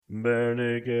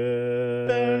Bernigan,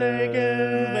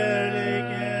 Bernigan,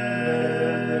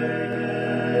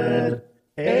 Bernigan,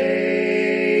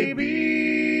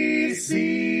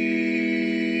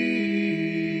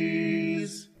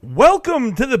 ABCs.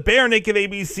 Welcome to the Bare Naked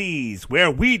ABCs,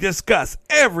 where we discuss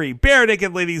every Bare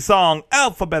Naked Lady song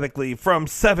alphabetically from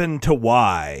 7 to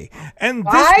Y. And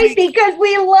Why? Because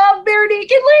we love Bare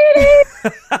Naked Ladies.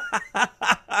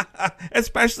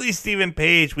 Especially Stephen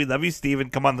Page. We love you, Stephen.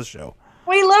 Come on the show.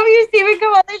 We love you, Stephen.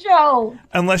 Come on the show.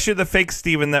 Unless you're the fake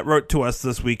Stephen that wrote to us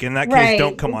this week. In that case,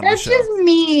 don't come on the show. That's just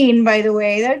mean, by the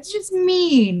way. That's just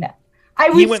mean. I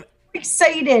was so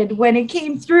excited when it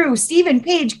came through. Stephen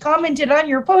Page commented on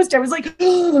your post. I was like,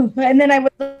 oh, and then I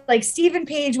was like, Stephen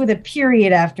Page with a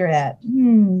period after that.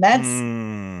 That's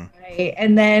right.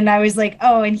 And then I was like,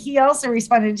 oh, and he also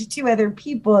responded to 2 other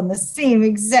people in the same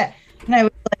exact. And I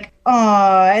was like,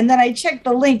 oh, and then I checked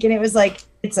the link and it was like,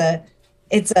 it's a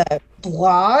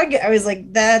blog. I was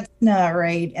like, that's not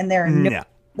right. And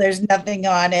there's nothing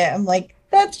on it. I'm like,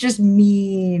 that's just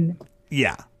mean.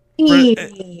 Yeah.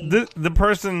 The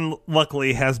person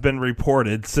luckily has been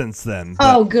reported since then.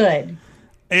 Oh, good.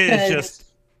 It's just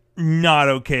not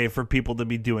okay for people to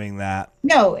be doing that.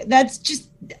 No, that's just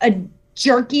a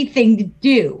jerky thing to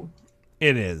do.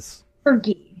 It is.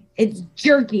 Jerky. It's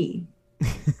jerky.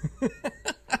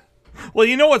 Well,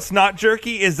 you know what's not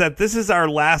jerky is that this is our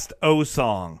last O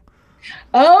song.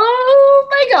 Oh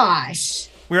my gosh.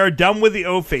 We are done with the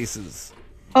O faces.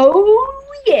 Oh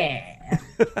yeah.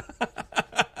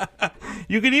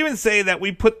 You could even say that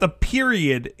we put the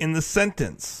period in the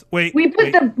sentence. Wait. We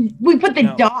put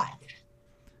the dot.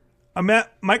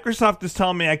 Microsoft is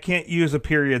telling me I can't use a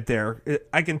period there.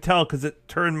 I can tell because it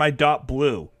turned my dot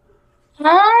blue.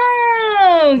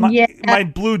 Oh, yeah. My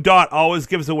blue dot always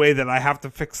gives away that I have to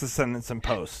fix the sentence in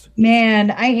post. Man,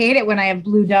 I hate it when I have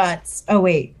blue dots. Oh,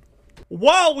 wait.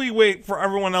 While we wait for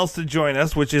everyone else to join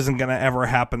us, which isn't going to ever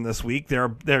happen this week,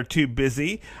 they're too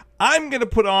busy, I'm going to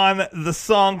put on the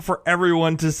song for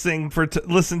everyone to sing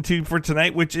listen to for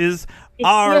tonight, which is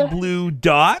Our Blue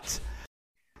Dot.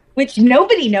 Which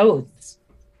nobody knows.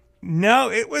 No,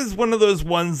 it was one of those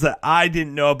ones that I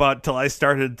didn't know about till I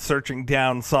started searching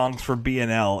down songs for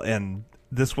BNL, and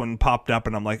this one popped up,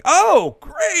 and I'm like, oh,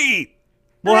 great!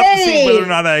 We'll have to see whether or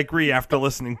not I agree after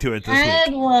listening to it this week.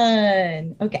 Good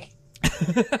one. Okay.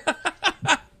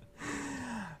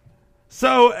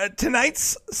 So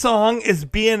tonight's song is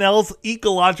BNL's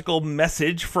Ecological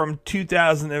Message from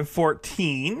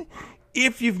 2014.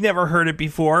 If you've never heard it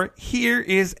before, here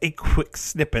is a quick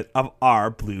snippet of Our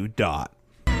Blue Dot.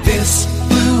 This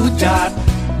blue dot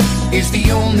is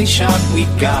the only shot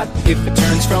we've got. If it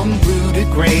turns from blue to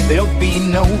gray, there'll be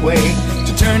no way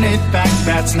to turn it back.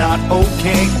 That's not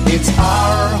okay. It's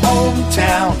our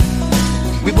hometown.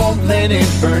 We won't let it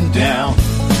burn down.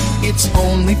 It's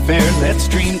only fair. Let's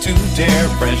dream to dare.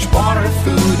 Fresh water,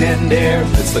 food, and air.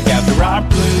 Let's look after our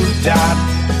blue dot.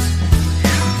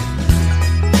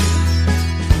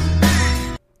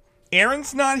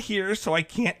 Aaron's not here, so I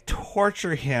can't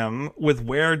torture him with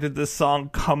where did this song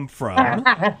come from.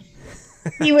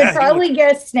 He would probably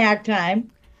guess Snack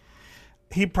Time.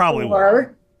 He probably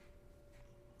would.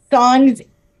 Songs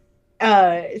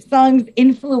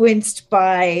influenced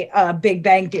by Big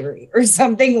Bang Theory or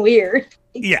something weird.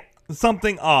 Yeah,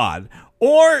 something odd.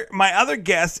 Or my other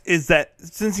guess is that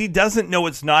since he doesn't know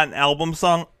it's not an album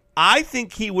song, I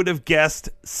think he would have guessed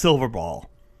Silverball.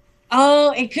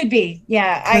 Oh, it could be.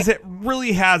 Yeah. Because it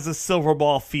really has a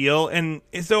Silverball feel. And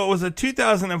so it was a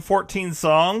 2014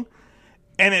 song,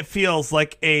 and it feels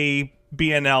like a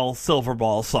BNL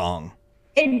Silverball song.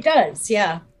 It does,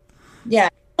 yeah. Yeah,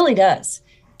 it really does.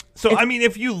 So, I mean,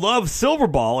 if you love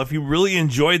Silverball, if you really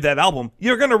enjoyed that album,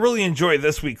 you're going to really enjoy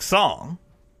this week's song.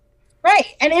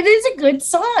 Right. And it is a good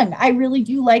song. I really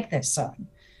do like this song.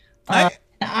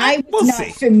 I was not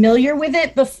familiar with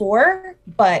it before,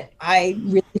 but I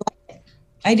really like it.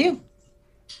 I do.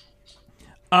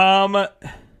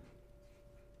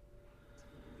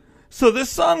 So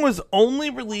this song was only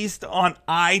released on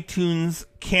iTunes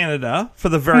Canada for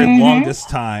the very longest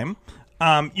time.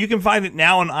 You can find it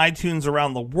now on iTunes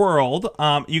around the world.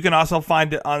 You can also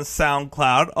find it on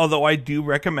SoundCloud, although I do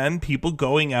recommend people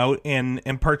going out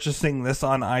and purchasing this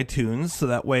on iTunes, so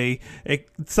that way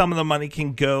some of the money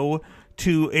can go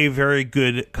to a very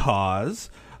good cause,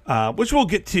 which we'll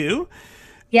get to.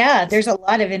 Yeah, there's a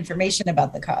lot of information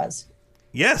about the cause.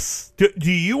 Yes. Do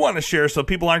you want to share so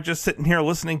people aren't just sitting here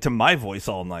listening to my voice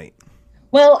all night?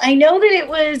 Well, I know that it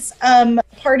was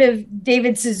part of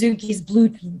David Suzuki's Blue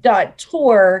Dot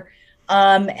Tour,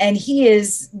 and he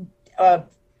is a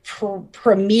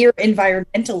premier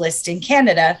environmentalist in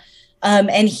Canada.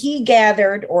 And he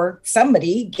gathered, or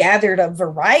somebody gathered, a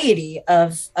variety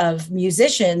of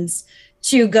musicians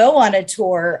to go on a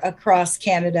tour across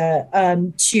Canada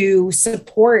to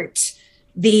support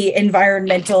the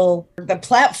the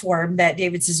platform that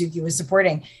David Suzuki was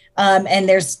supporting. And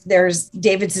there's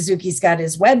David Suzuki's got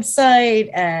his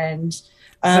website, and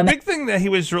the big thing that he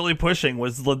was really pushing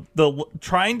was the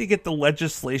trying to get the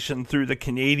legislation through the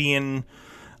Canadian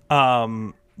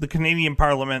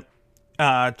Parliament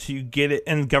to get it,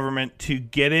 and government to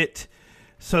get it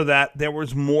so that there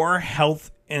was more health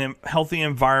and healthy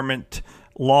environment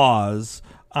laws,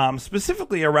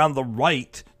 specifically around the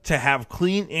right to have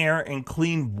clean air and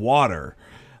clean water,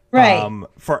 right,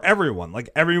 for everyone. Like,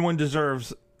 everyone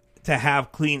deserves to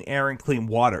have clean air and clean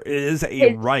water. It is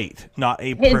a right, not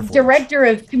a privilege. His director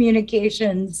of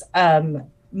communications,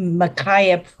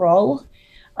 Micaiah Prohl,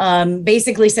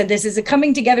 basically said this is a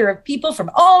coming together of people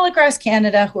from all across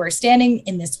Canada who are standing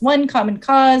in this one common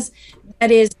cause. That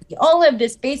is, we all have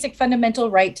this basic fundamental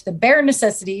right to the bare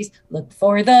necessities. Look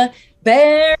for the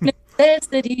bare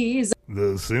necessities.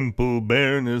 The simple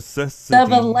bare necessities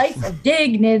of a life of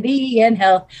dignity and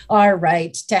health. Our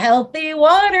right to healthy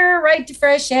water, right to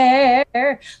fresh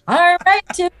air, our right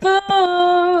to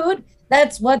food.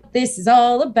 That's what this is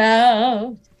all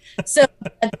about. So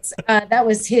that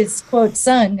was his quote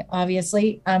sung,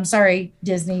 obviously. I'm sorry,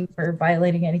 Disney, for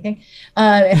violating anything.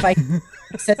 If I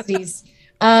necessities.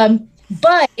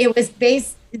 But it was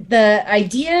the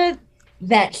idea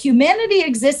that humanity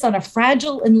exists on a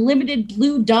fragile and limited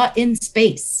blue dot in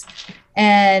space.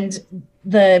 And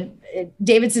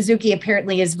David Suzuki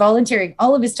apparently is volunteering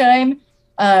all of his time,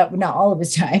 not all of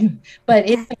his time, but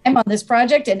his time on this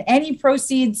project, and any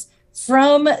proceeds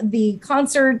from the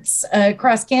concerts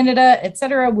across Canada,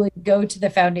 etc., would go to the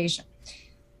foundation.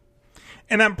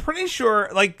 And I'm pretty sure,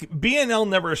 like, BNL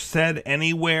never said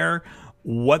anywhere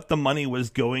what the money was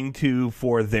going to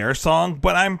for their song,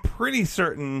 but I'm pretty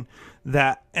certain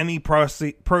that any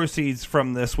proceeds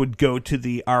from this would go to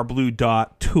the Our Blue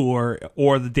Dot tour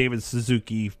or the David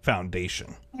Suzuki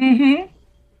Foundation. Mm-hmm.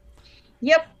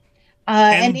 Yep.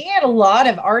 And he had a lot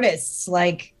of artists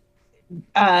like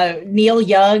Neil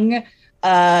Young,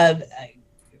 Raffi,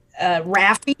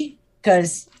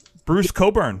 because Bruce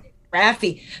Cockburn.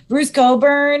 Bruce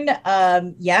Cockburn,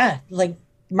 like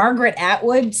Margaret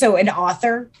Atwood, so an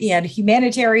author. He had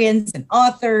humanitarians and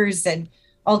authors and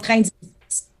all kinds of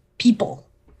people.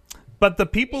 But the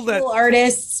people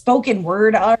artists, spoken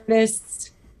word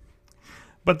artists.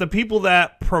 But the people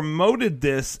that promoted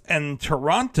this in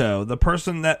Toronto, the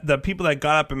people that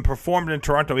got up and performed in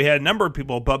Toronto, we had a number of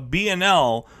people, but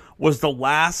BNL was the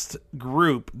last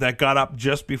group that got up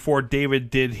just before David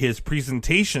did his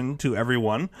presentation to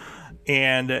everyone.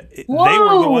 And they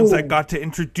were the ones that got to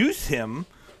introduce him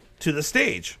to the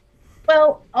stage.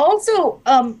 Well, also,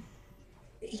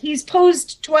 he's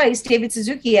posed twice, David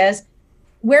Suzuki, as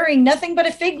wearing nothing but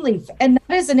a fig leaf. And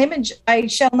that is an image I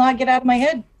shall not get out of my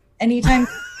head anytime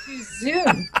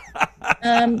soon.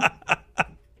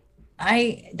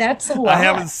 That's a lot. I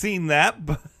haven't seen that,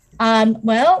 but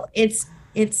well, it's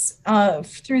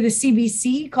through the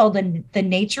CBC called The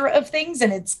Nature of Things,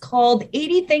 and it's called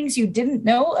 80 Things You Didn't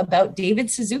Know About David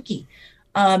Suzuki.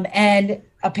 And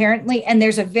apparently, and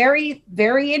there's a very,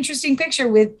 very interesting picture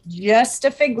with just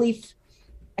a fig leaf,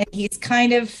 and he's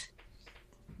kind of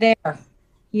there.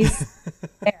 He's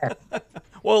there.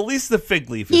 Well, at least the fig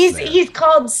leaf is there. He's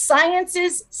called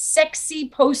Science's Sexy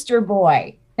Poster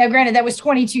Boy. Now, granted, that was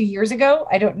 22 years ago.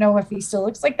 I don't know if he still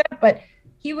looks like that, but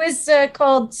he was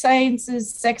called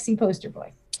Science's Sexy Poster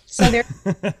Boy. So there.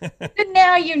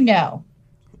 Now you know.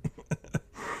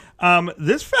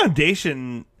 This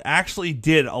foundation actually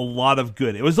did a lot of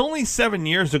good. It was only 7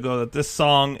 years ago that this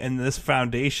song and this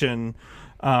foundation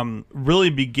really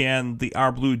began the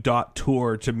Our Blue Dot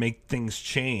tour to make things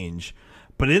change.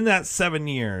 But in that 7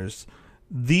 years,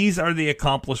 these are the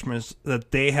accomplishments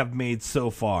that they have made so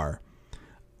far.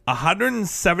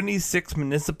 176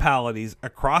 municipalities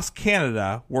across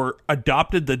Canada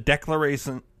adopted the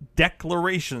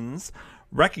declarations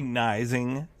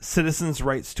recognizing citizens'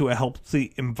 rights to a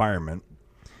healthy environment.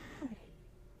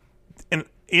 And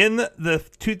in the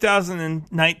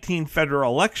 2019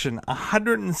 federal election,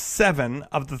 107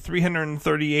 of the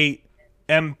 338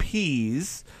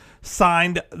 MPs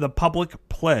signed the public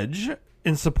pledge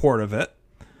in support of it.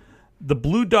 The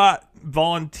Blue Dot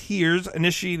volunteers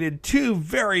initiated 2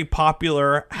 very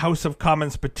popular House of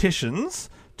Commons petitions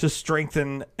to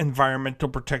strengthen environmental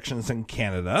protections in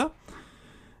Canada.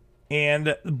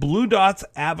 And Blue Dot's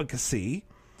advocacy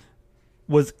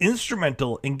was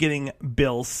instrumental in getting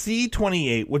Bill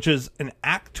C-28, which is an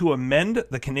act to amend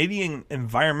the Canadian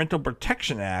Environmental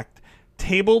Protection Act,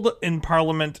 tabled in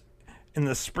Parliament in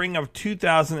the spring of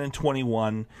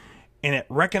 2021, and it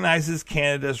recognizes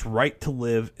Canada's right to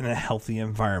live in a healthy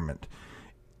environment.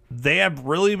 They have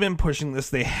really been pushing this.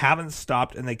 They haven't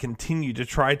stopped, and they continue to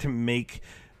try to make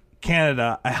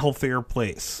Canada a healthier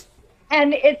place.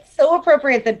 And it's so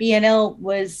appropriate that BNL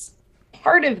was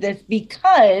part of this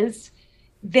because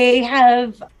they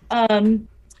have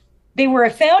they were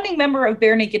a founding member of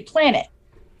Bare Naked Planet,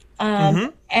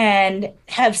 and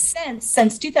have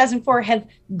since 2004 have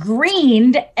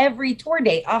greened every tour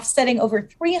date, offsetting over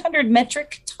 300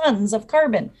 metric tons of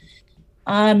carbon,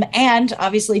 and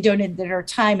obviously donated their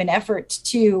time and effort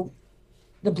to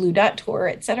the Blue Dot Tour,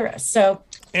 etc. So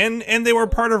and they were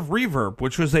part of Reverb,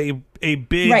 which was a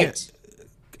big right.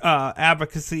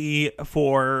 Advocacy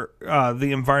for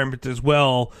the environment as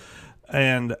well,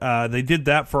 and they did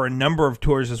that for a number of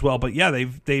tours as well. But yeah,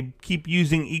 they keep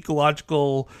using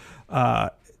ecological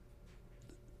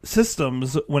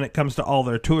systems when it comes to all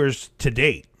their tours to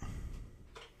date.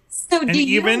 So and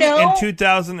even in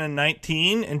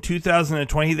 2019 and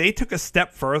 2020, they took a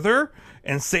step further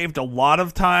and saved a lot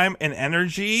of time and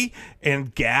energy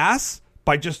and gas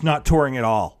by just not touring at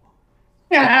all.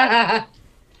 Yeah,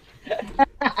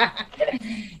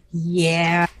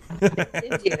 they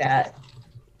did do that.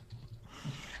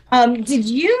 Did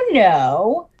you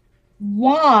know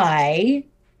why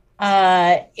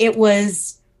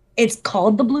it's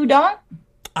called the Blue Dot?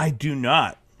 I do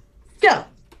not. So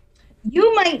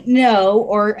you might know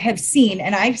or have seen,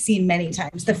 and I've seen many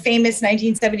times, the famous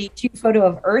 1972 photo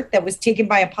of Earth that was taken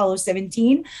by Apollo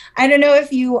 17. I don't know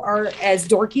if you are as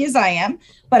dorky as I am,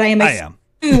 but I am a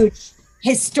huge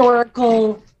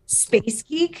historical space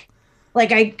geek.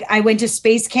 Like I went to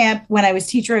space camp when I was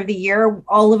teacher of the year.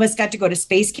 All of us got to go to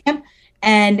space camp.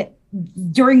 And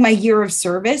during my year of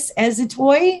service as a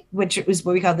toy, which was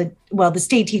what we call the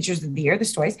state teachers of the year, the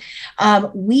toys,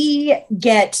 we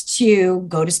get to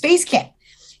go to space camp.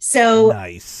 So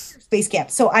nice. Space camp.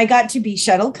 So I got to be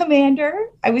shuttle commander.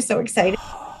 I was so excited.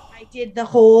 I did the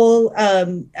whole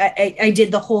I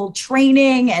did the whole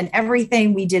training and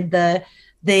everything. We did the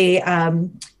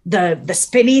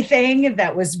spinny thing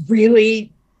that was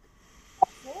really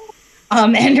awful,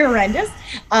 and horrendous.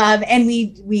 And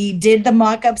we did the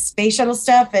mock-up space shuttle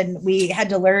stuff, and we had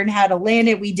to learn how to land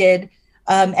it. We did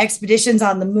expeditions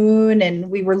on the moon, and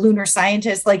we were lunar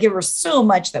scientists. Like, it was so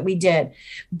much that we did.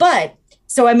 But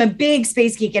so I'm a big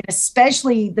space geek, and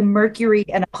especially the Mercury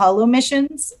and Apollo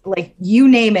missions, like you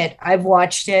name it, I've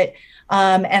watched it.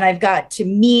 And I've got to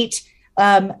meet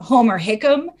Homer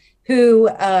Hickam, who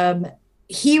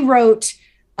he wrote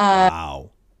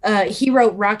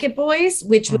Rocket Boys,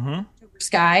 which was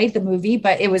Sky, the movie,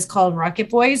 but it was called Rocket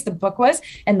Boys, the book was,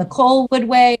 and the Colwood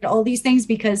Way and all these things,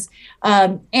 because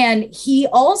and he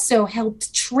also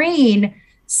helped train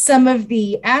some of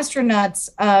the astronauts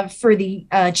for the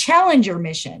Challenger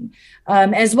mission,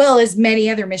 as well as many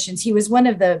other missions. He was one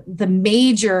of the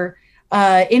major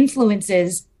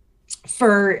influences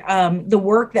for the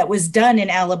work that was done in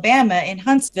Alabama, in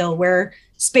Huntsville, where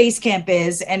Space Camp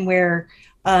is and where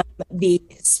the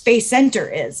Space Center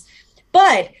is.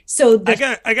 But so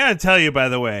I gotta tell you, by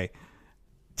the way,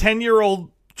 10-year-old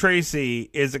Tracy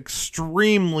is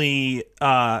extremely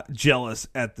jealous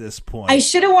at this point. I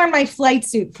should have worn my flight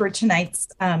suit for tonight's.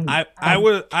 My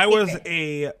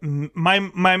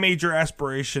major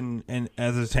aspiration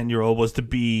as a 10-year-old was to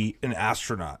be an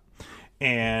astronaut.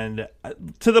 And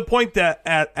to the point that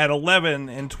at 11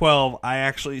 and 12, I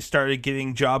actually started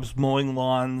getting jobs mowing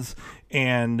lawns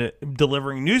and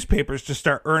delivering newspapers to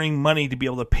start earning money to be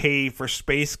able to pay for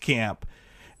space camp.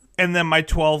 And then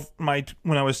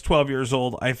when I was 12 years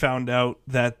old, I found out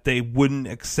that they wouldn't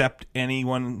accept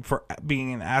anyone for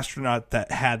being an astronaut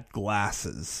that had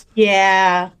glasses.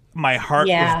 Yeah. My heart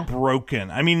was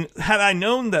broken. I mean, had I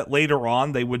known that later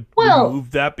on they would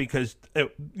remove that because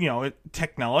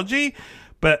technology,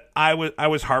 but I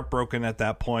was heartbroken at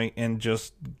that point and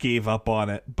just gave up on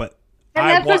it. But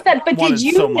But did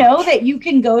you know that you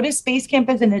can go to space camp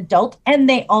as an adult, and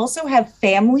they also have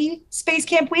family space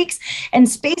camp weeks, and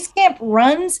space camp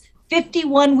runs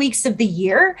 51 weeks of the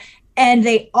year. And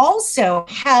they also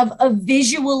have a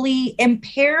visually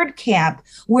impaired camp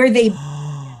where they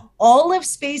all of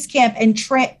space camp and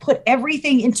put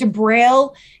everything into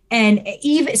Braille, and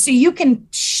even so you can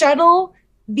shuttle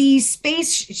the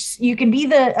space. You can be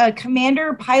the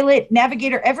commander, pilot,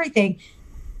 navigator, everything.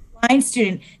 Blind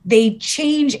student. They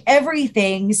change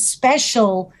everything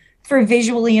special for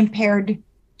visually impaired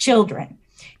children.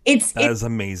 It's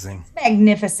amazing. It's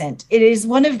magnificent. It is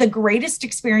one of the greatest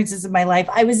experiences of my life.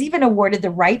 I was even awarded the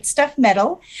Right Stuff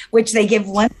Medal, which they give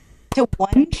one to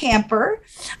one camper.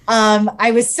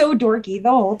 I was so dorky the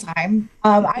whole time.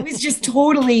 I was just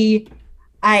totally,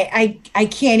 I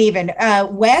can't even.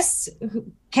 Wes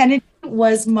Kennedy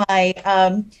was my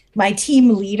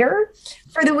team leader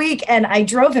for the week, and I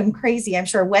drove him crazy. I'm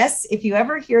sure, Wes, if you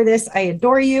ever hear this, I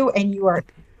adore you, and you are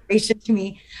gracious to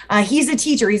me. He's a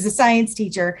teacher. He's a science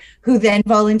teacher who then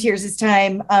volunteers his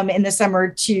time in the summer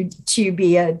to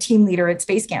be a team leader at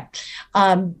Space Camp.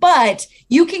 But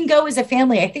you can go as a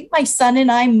family. I think my son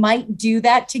and I might do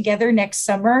that together next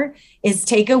summer, is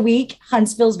take a week.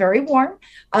 Huntsville's very warm,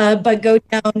 but go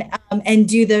down and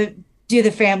do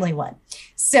the family one.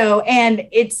 So, and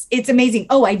it's amazing.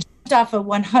 Oh, I jumped off a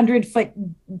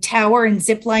 100-foot tower and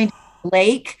ziplined to the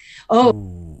lake. Oh,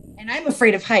 and I'm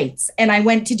afraid of heights. And I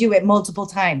went to do it multiple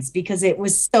times because it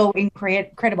was so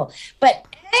incredible. But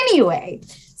anyway,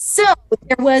 so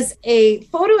there was a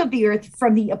photo of the Earth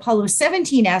from the Apollo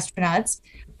 17 astronauts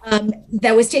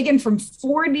that was taken from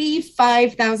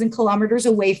 45,000 kilometers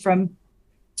away from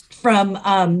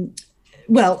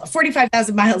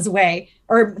 45,000 miles away,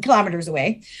 or kilometers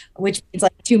away, which means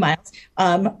like 2 miles.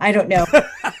 I don't know.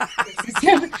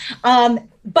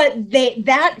 But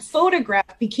that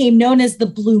photograph became known as the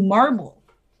Blue Marble.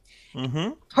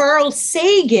 Mm-hmm. Carl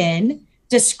Sagan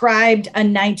described a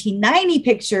 1990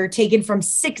 picture taken from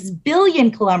 6 billion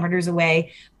kilometers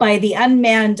away by the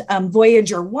unmanned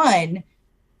Voyager 1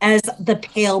 as the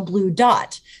pale blue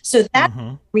dot. So that's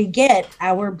where we get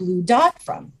our blue dot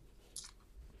from.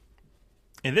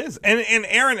 It is. And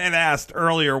Aaron had asked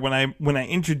earlier when I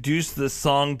introduced this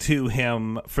song to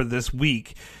him for this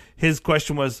week, his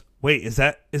question was, wait, is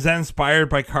that inspired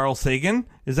by Carl Sagan?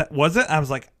 Was it? I was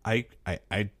like, I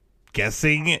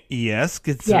guessing yes,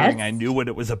 considering yes. I knew what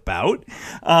it was about.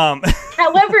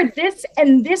 However, this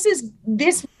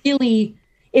really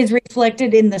is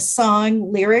reflected in the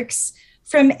song lyrics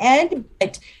from Ed,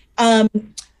 but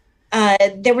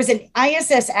there was an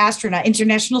ISS astronaut,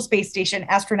 International Space Station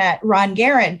astronaut, Ron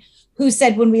Garan, who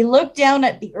said, when we look down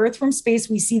at the Earth from space,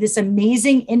 we see this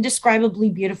amazing,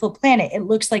 indescribably beautiful planet. It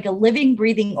looks like a living,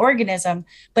 breathing organism,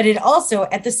 but it also,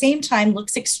 at the same time,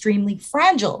 looks extremely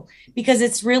fragile, because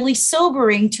it's really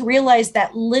sobering to realize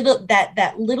that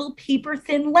little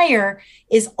paper-thin layer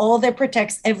is all that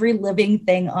protects every living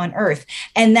thing on Earth.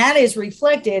 And that is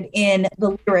reflected in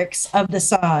the lyrics of the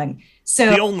song. So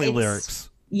the only lyrics.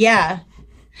 Yeah.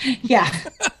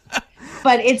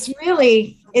 But it's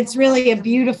really a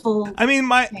beautiful. I mean,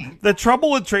 the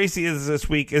trouble with Tracy is this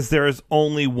week is there is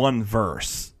only one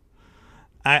verse.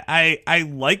 I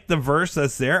like the verse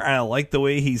that's there, and I like the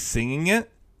way he's singing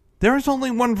it. There is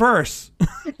only one verse.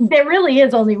 There really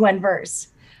is only one verse.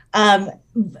 Who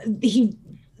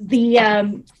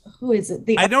is it?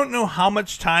 I don't know how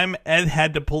much time Ed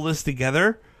had to pull this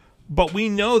together, but we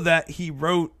know that he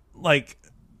wrote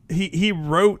he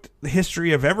wrote the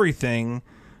history of everything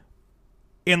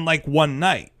in like one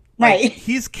night. Right.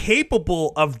 He's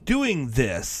capable of doing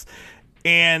this,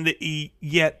 and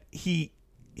yet he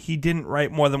didn't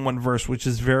write more than one verse, which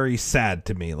is very sad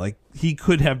to me. Like, he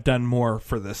could have done more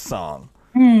for this song.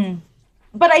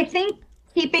 But I think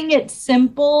keeping it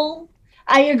simple,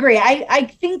 I agree.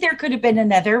 I think there could have been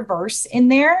another verse in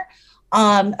there.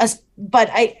 But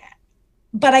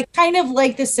I kind of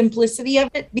like the simplicity of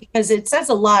it because it says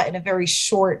a lot in a very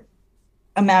short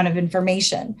amount of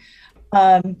information.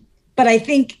 But I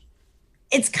think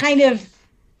it's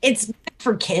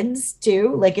for kids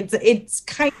too. Like it's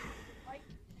kind of like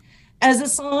as a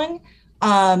song.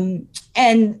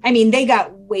 And I mean, they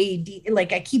got way deep.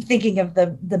 Like, I keep thinking of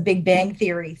the Big Bang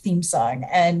Theory theme song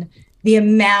and the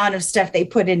amount of stuff they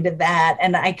put into that.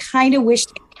 And I kind of wish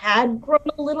they had grown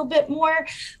a little bit more,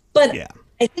 but yeah.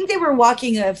 I think they were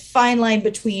walking a fine line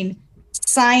between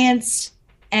science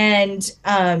and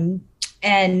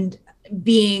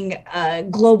being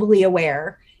globally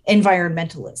aware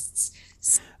environmentalists.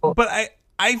 So, but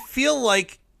I feel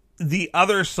like the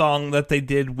other song that they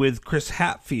did with Chris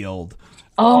Hadfield,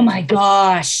 oh my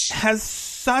gosh, has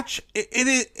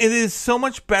it is so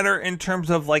much better in terms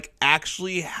of like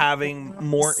actually having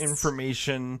more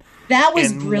information. That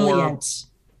was brilliant.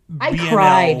 I BNL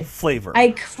cried. Flavor. I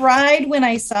cried when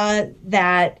I saw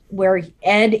that, where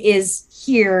Ed is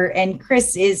here and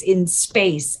Chris is in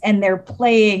space and they're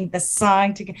playing the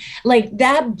song together. Like,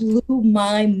 that blew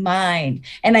my mind.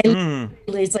 And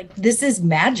it's like, this is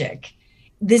magic.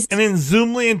 And in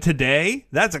Zoomland today,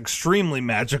 that's extremely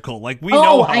magical. Like, we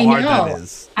know how hard that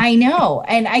is. I know.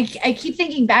 And I keep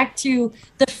thinking back to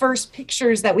the first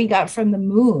pictures that we got from the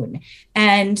moon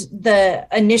and the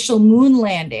initial moon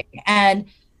landing and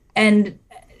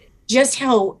just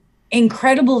how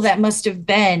incredible that must have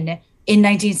been in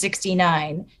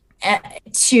 1969.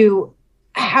 to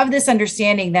have this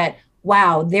understanding that,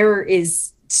 wow, there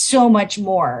is so much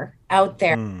more out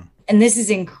there. And this is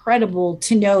incredible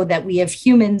to know that we have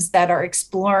humans that are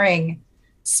exploring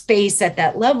space at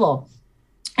that level.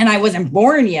 And I wasn't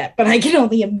born yet, but I can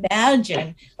only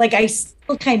imagine. Like, I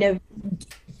still kind of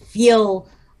feel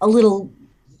a little,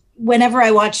 whenever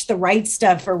I watch The Right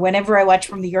Stuff or whenever I watch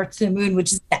From the Earth to the Moon,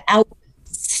 which is the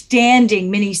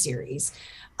outstanding miniseries,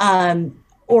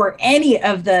 or any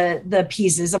of the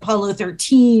pieces, Apollo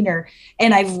 13,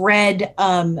 and I've read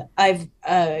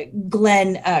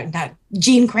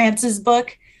Gene Kranz's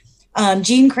book.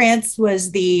 Gene Kranz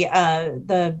was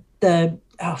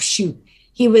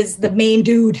he was the main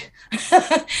dude. He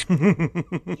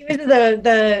was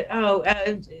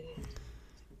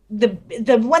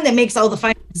the one that makes all the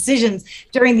final decisions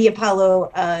during the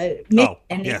Apollo mission. Oh,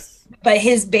 yes. But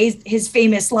his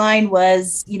famous line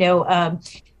was,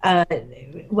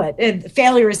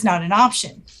 failure is not an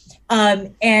option.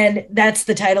 And that's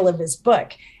the title of his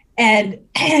book. And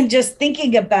just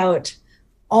thinking about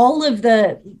all of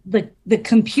the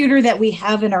computer that we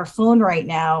have in our phone right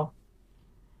now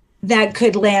that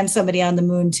could land somebody on the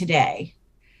moon today.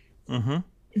 Mm-hmm.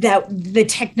 That the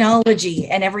technology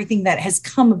and everything that has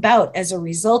come about as a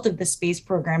result of the space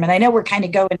program. And I know we're kind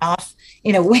of going off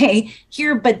in a way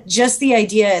here, but just the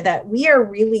idea that we are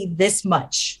really this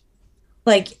much,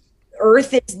 like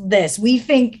Earth is this. We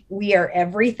think we are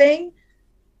everything.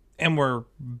 And we're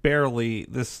barely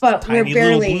this but tiny we're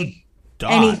barely little blue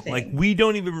dot. Anything. Like, we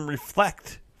don't even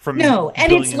reflect from and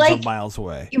billions it's like of miles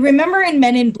away. You remember in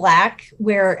Men in Black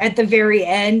where at the very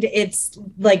end it's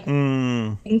like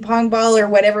ping pong ball or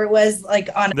whatever it was, like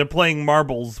on they're playing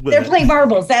marbles with They're playing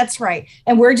marbles, that's right.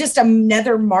 And we're just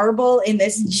another marble in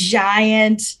this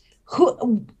giant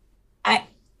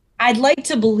I'd like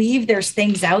to believe there's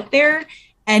things out there,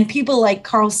 and people like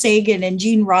Carl Sagan and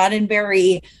Gene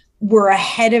Roddenberry were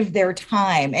ahead of their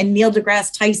time, and Neil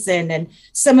deGrasse Tyson and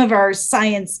some of our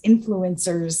science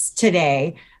influencers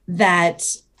today,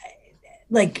 that,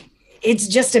 like, it's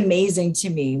just amazing to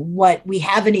me what we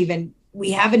haven't even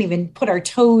put our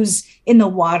toes in the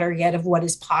water yet of what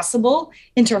is possible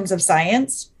in terms of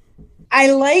science.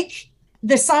 I like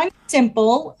the song.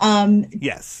 Simple.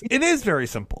 Yes, it is very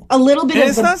simple. A little bit. And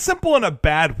it's not simple in a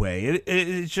bad way.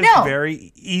 It's just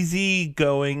very easy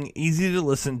going, easy to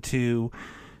listen to.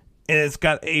 And it's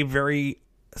got a very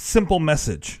simple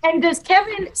message. And does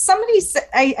Kevin,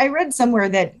 I read somewhere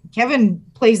that Kevin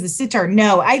plays the sitar.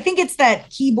 No, I think it's that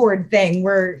keyboard thing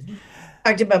we're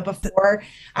talked about before.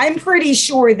 I'm pretty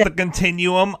sure that the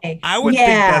continuum, I would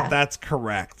think that's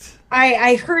correct.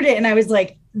 I heard it and I was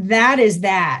like,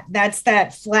 that's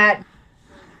that flat,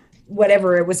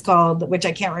 whatever it was called, which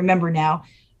I can't remember now.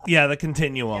 Yeah, the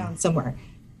continuum. Down somewhere.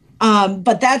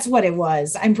 But that's what it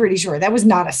was. I'm pretty sure that was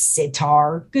not a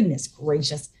sitar. Goodness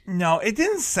gracious. No, it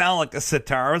didn't sound like a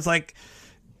sitar. I was like,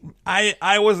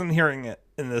 I wasn't hearing it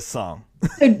in this song.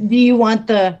 So do you want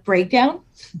the breakdown?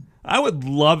 I would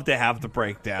love to have the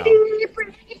breakdown.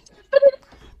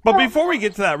 But before we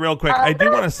get to that real quick, I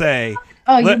do want to say...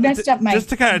 Oh, you messed up my... Just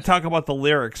to kind of talk about the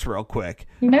lyrics real quick.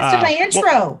 You messed up my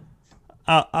intro.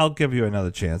 Well, I'll give you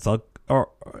another chance. Okay,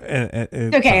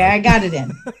 I got it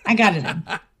in.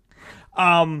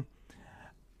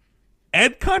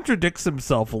 Ed contradicts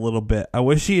himself a little bit. I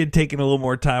wish he had taken a little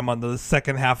more time on the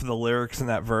second half of the lyrics in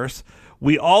that verse.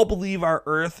 We all believe our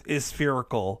Earth is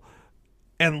spherical.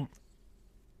 And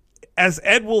as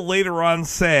Ed will later on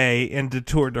say in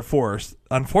Tour de Force,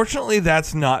 unfortunately,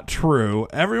 that's not true.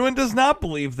 Everyone does not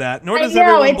believe that, nor does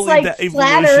everyone believe that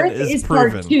evolution is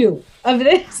proven. Part 2 of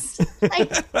this.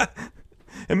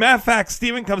 And matter of fact,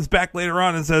 Steven comes back later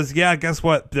on and says, yeah, guess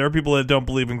what? There are people that don't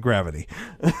believe in gravity.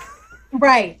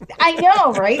 Right. I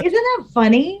know, right? Isn't that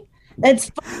funny? That's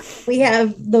fun. We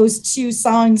have those two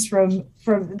songs from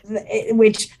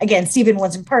which, again, Steven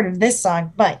wasn't part of this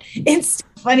song, but it's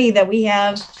funny that we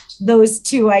have those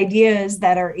two ideas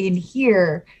that are in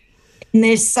here in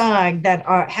this song that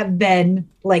have been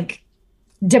like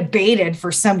debated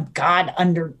for some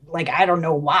I don't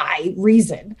know why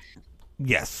reason.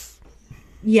 Yes.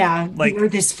 Yeah, like, we're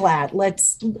this flat.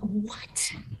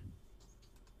 What?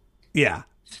 Yeah.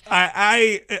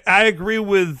 I agree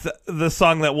with the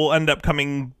song that we'll end up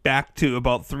coming back to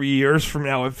about 3 years from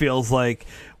now, it feels like,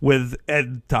 with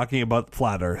Ed talking about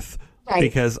flat Earth. Right.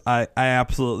 Because I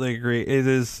absolutely agree. It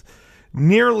is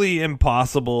nearly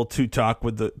impossible to talk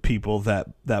with the people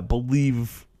that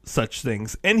believe such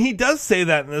things. And he does say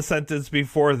that in the sentence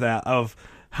before that of,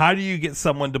 how do you get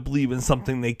someone to believe in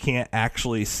something they can't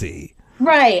actually see?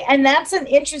 Right. And that's an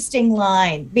interesting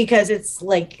line, because it's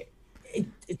like,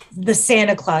 the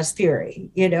Santa Claus theory.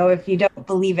 You know, if you don't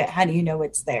believe it, how do you know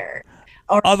it's there?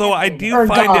 Although I do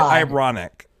find it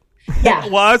ironic. Yeah.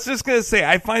 Well, I was just going to say,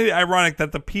 I find it ironic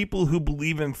that the people who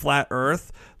believe in flat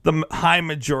Earth, the high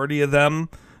majority of them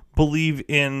believe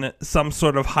in some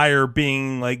sort of higher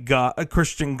being, like God, a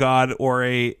Christian God, or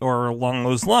along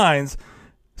those lines,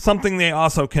 something they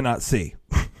also cannot see.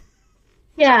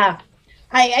 Yeah.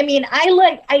 I mean,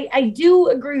 I do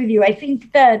agree with you. I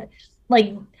think that,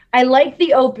 like, I like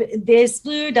this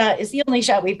blue dot is the only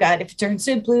shot we've got. If it turns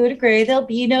to blue to gray, there'll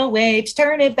be no way to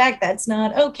turn it back. That's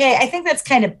not okay. I think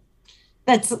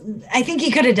I think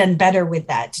he could have done better with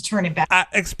that, to turn it back.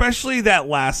 Especially that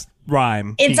last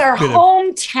rhyme. It's our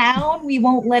hometown. We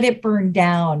won't let it burn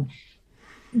down.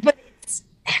 But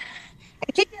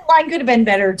I think that line could have been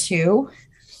better too.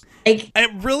 Like,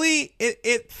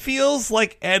 it feels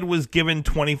like Ed was given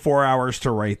 24 hours to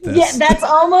write this. Yeah, that's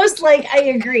almost like, I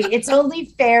agree. It's only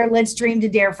fair. Let's dream to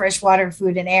dare fresh water,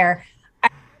 food, and air. I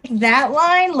like that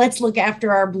line, let's look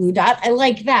after our blue dot. I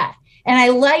like that. And I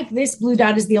like this blue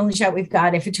dot is the only shot we've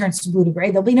got. If it turns to blue to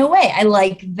gray, there'll be no way. I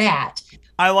like that.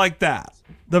 I like that.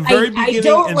 The very beginning. I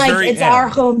don't and like very it's end. our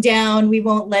hometown. We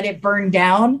won't let it burn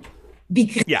down.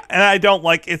 Because yeah, and I don't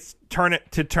like turn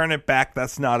it back.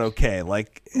 That's not okay.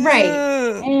 Like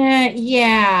right,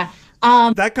 yeah.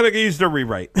 That could have used a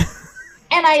rewrite.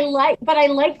 And I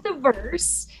like the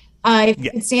verse. If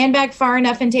you could stand back far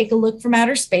enough and take a look from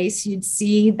outer space, you'd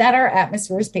see that our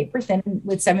atmosphere is paper thin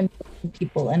with 7 billion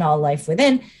people and all life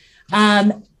within.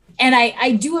 And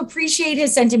I do appreciate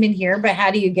his sentiment here, but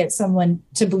how do you get someone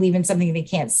to believe in something they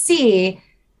can't see?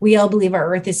 We all believe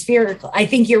our Earth is spherical. I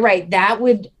think you're right.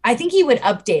 I think he would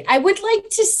update. I would like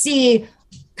to see,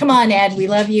 come on, Ed, we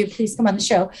love you. Please come on the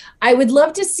show. I would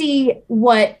love to see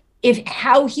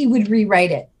how he would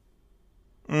rewrite it.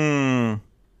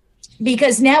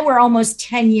 Because now we're almost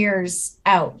 10 years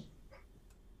out.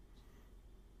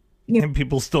 And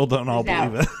people still don't all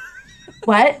believe it.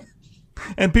 What?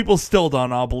 And people still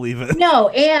don't all believe it. No,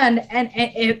 and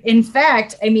in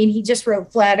fact, I mean, he just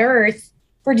wrote Flat Earth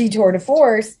for Detour de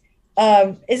Force.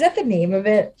 Is that the name of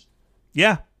it?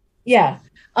 Yeah. Yeah.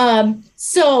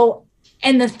 So,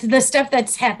 and the stuff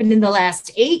that's happened in the last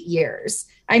 8 years,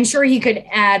 I'm sure he could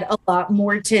add a lot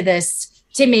more to this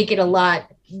to make it a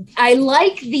lot. I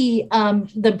like the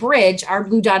bridge, our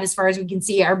blue dot, as far as we can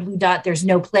see, our blue dot, there's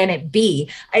no planet B.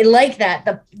 I like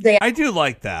that. I do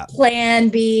like that.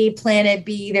 Planet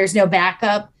B, there's no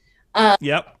backup.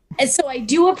 Yep. And so I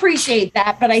do appreciate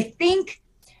that, but I think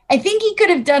he could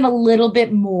have done a little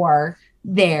bit more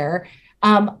there.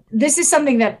 This is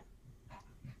something that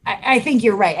I think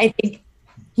you're right. I think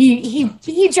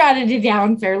he jotted it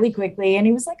down fairly quickly, and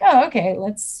he was like, "Oh, okay,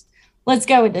 let's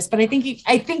go with this." But I think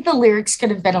the lyrics could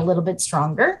have been a little bit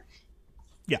stronger.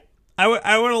 Yeah, I would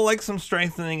have liked some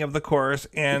strengthening of the chorus,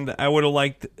 and I would have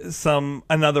liked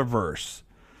another verse,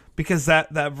 because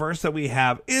that verse that we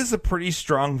have is a pretty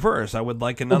strong verse. I would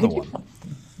like another one.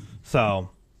 So.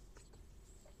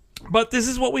 But this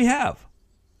is what we have.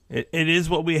 It is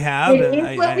what we have. We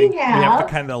have to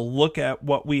kind of look at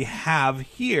what we have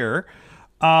here.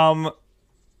 The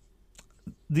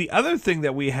other thing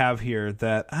that we have here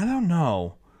that I don't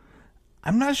know,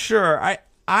 I'm not sure.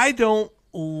 I don't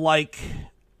like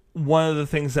one of the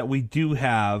things that we do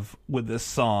have with this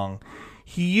song.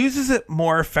 He uses it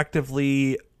more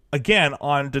effectively, again,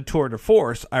 on Detour de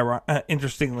Force,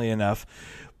 interestingly enough.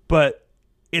 But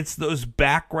it's those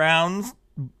backgrounds.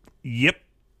 Yep.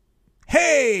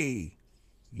 Hey.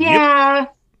 Yeah.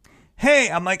 Yep. Hey,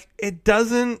 I'm like, it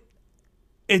doesn't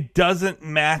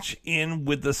match in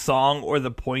with the song or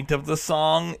the point of the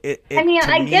song. I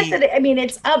guess that. I mean,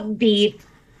 it's upbeat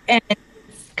and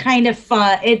it's kind of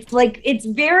fun. It's like, it's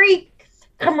very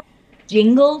commercial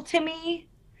jingle to me.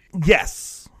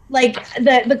 Yes. Like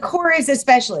the chorus,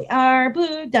 especially, our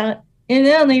blue dot is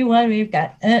the only one we've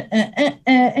got.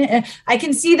 I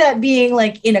can see that being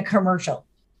like in a commercial.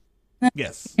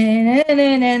 Yes. I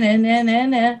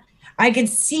could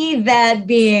see that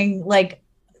being like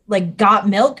Got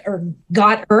Milk or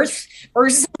Got Earth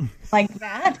or something like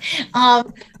that.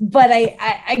 But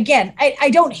I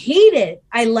don't hate it.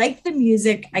 I like the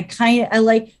music. I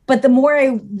but the more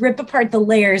I rip apart the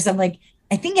layers, I'm like,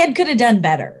 I think Ed could have done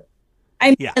better.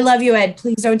 I love you, Ed.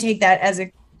 Please don't take that as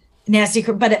a nasty,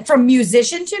 but from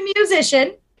musician to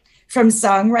musician, from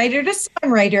songwriter to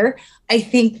songwriter, I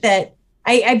think that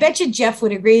I bet you Jeff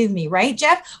would agree with me, right,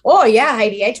 Jeff? Oh, yeah,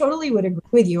 Heidi, I totally would agree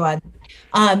with you on.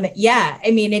 Yeah,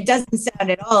 I mean, it doesn't sound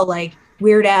at all like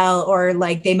Weird Al or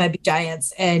like They Might Be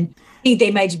Giants. And think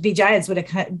They Might Be Giants would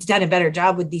have done a better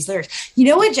job with these lyrics. You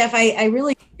know what, Jeff? I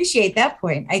really appreciate that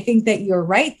point. I think that you're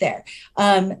right there.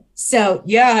 So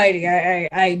yeah,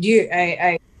 I do.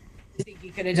 I think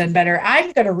you could have done better.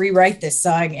 I'm going to rewrite this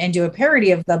song and do a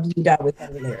parody of the Blue Dot with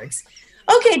better lyrics.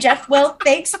 Okay, Jeff. Well,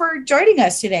 thanks for joining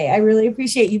us today. I really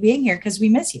appreciate you being here because we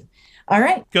miss you. All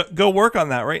right. Go work on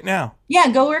that right now. Yeah,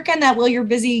 go work on that while you're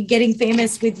busy getting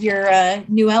famous with your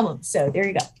new album. So there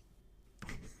you go.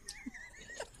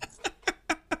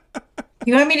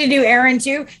 You want me to do Aaron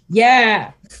too?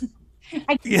 Yeah.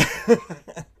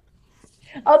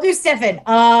 I'll do Stefan.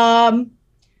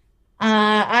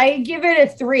 I give it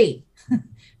a 3.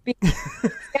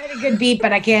 It's got a good beat,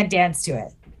 but I can't dance to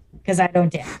it because I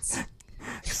don't dance.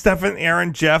 Stefan,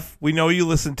 Aaron, Jeff, we know you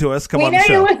listen to us. Come on the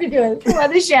show. We know you listen to us. Come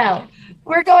on the show.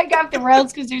 We're going off the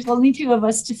rails because there's only 2 of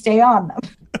us to stay on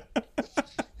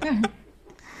them.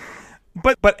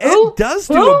 But Ed does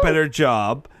do a better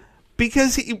job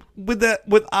because he with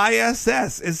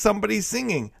ISS is somebody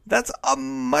singing. That's a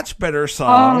much better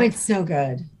song. Oh, it's so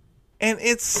good. And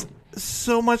it's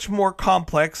so much more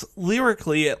complex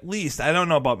lyrically, at least. I don't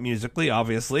know about musically,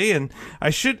 obviously, and I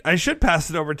should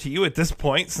pass it over to you at this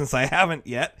point since I haven't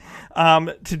yet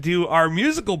to do our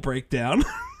musical breakdown.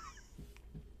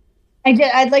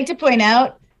 I'd like to point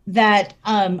out that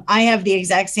I have the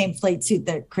exact same flight suit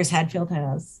that Chris Hadfield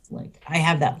has. Like, I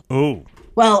have that. Oh.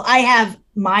 Well, I have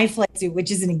my flight suit,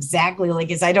 which isn't exactly like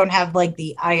his. I don't have like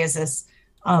the ISS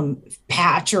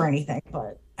patch or anything,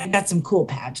 but I got some cool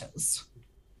patches.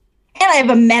 And I have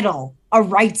a medal, a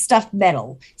Right Stuff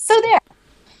medal. So there.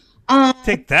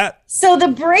 Take that. So the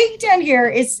breakdown here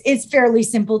is fairly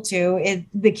simple too.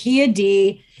 The key of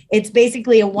D. It's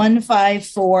basically a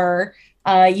 1-5-4.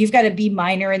 You've got a B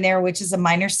minor in there, which is a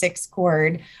minor 6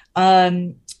 chord. But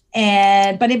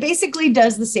it basically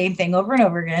does the same thing over and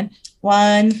over again.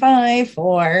 1, 5,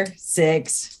 4,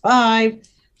 6, 5,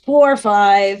 4,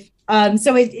 5.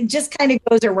 So it just kind of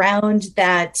goes around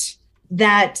that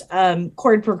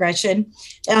chord progression.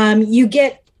 You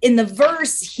get in the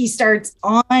verse, he starts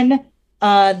on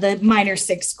the minor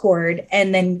 6 chord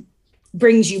and then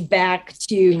brings you back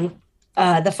to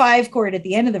the 5 chord at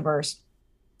the end of the verse.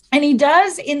 And he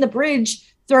does in the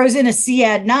bridge, throws in a C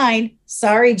add 9.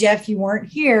 Sorry, Jeff, you weren't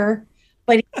here,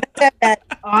 but he does that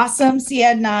awesome C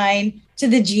add 9 to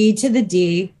the G, to the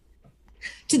D,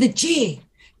 to the G,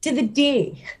 to the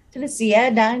D, to the C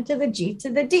add 9, to the G, to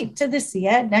the D, to the C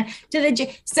add 9, to the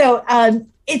G. So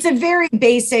it's a very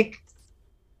basic,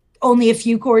 only a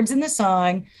few chords in the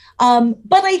song.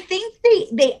 But I think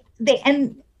they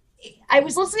and I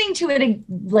was listening to it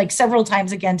like several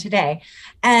times again today,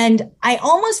 and I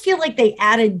almost feel like they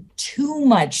added too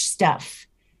much stuff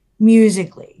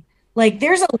musically. Like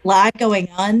there's a lot going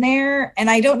on there, and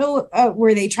I don't know,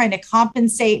 were they trying to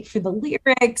compensate for the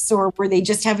lyrics, or were they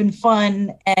just having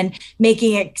fun and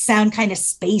making it sound kind of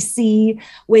spacey,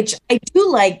 which I do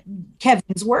like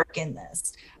Kevin's work in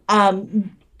this.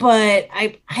 But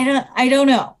I don't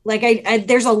know. Like I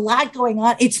there's a lot going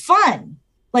on. It's fun.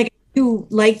 Like I do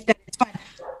like that it's fun.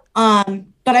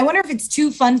 But I wonder if it's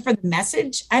too fun for the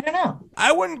message. I don't know.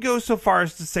 I wouldn't go so far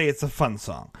as to say it's a fun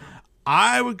song.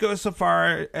 I would go so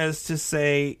far as to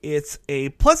say it's a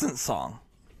pleasant song.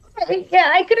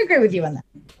 Yeah, I could agree with you on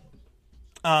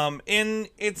that. And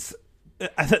it's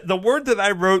the word that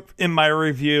I wrote in my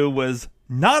review was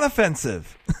not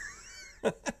offensive.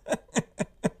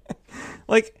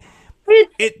 Like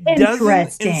it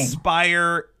doesn't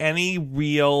inspire any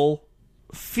real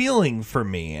feeling for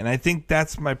me, and I think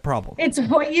that's my problem. It's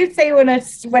what you say when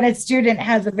a student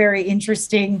has a very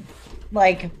interesting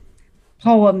like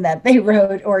poem that they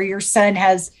wrote, or your son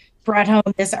has brought home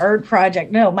this art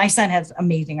project. No, my son has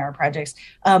amazing art projects.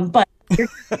 But you're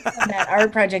on that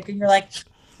art project and you're like,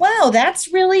 wow,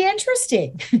 that's really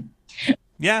interesting.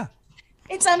 Yeah.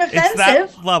 It's unoffensive. It's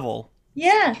that level.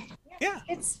 Yeah. Yeah.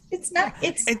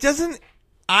 It doesn't,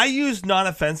 I use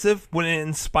non-offensive when it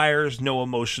inspires no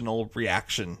emotional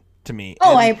reaction to me.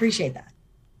 Oh, and I appreciate that.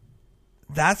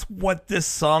 That's what this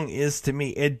song is to me.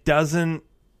 It doesn't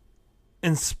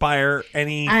inspire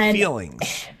any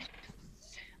feelings.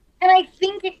 And I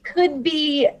think it could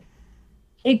be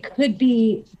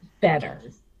better.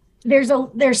 There's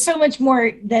so much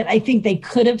more that I think they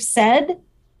could have said.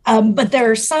 But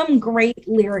there are some great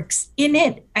lyrics in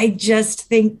it. I just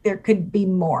think there could be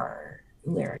more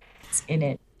lyrics in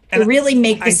it to really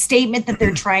make the statement that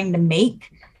they're trying to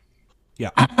make.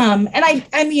 Yeah. And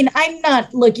I mean, I'm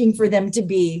not looking for them to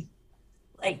be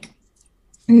like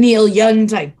Neil Young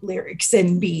type lyrics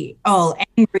and be all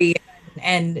angry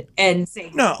and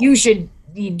say, no, you should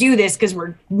do this because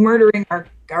we're murdering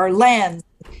our lands.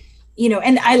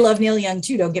 and I love Neil Young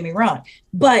too, don't get me wrong,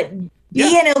 but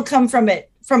BNL come from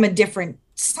a different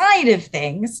side of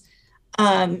things.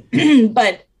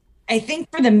 But I think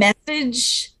for the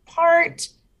message part,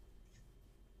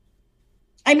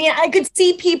 I mean, I could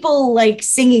see people like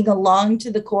singing along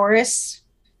to the chorus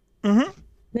because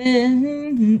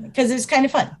it's kind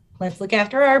of fun. Let's look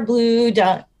after our blue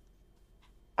dot.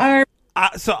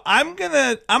 So I'm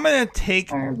gonna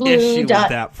take issue with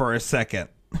that for a second.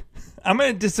 I'm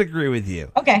gonna disagree with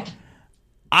you. Okay.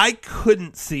 I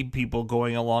couldn't see people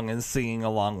going along and singing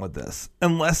along with this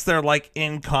unless they're like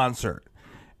in concert.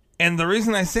 And the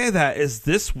reason I say that is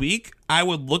this week I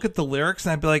would look at the lyrics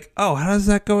and I'd be like, oh, how does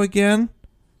that go again?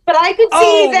 But I could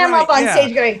see them up on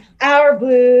stage going, our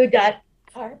blue dot,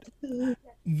 our blue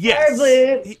dot, our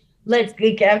blue. Let's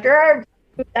look after our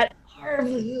blue dot, our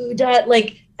blue dot.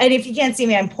 Like, and if you can't see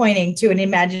me, I'm pointing to an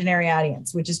imaginary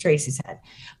audience, which is Tracy's head.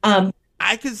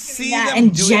 I could see them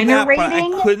doing that, but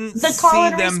I couldn't see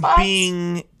them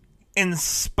being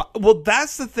inspired. Well,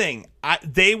 that's the thing.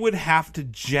 They would have to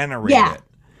generate it.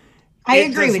 I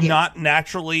agree with you. It does not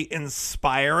naturally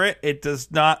inspire it. It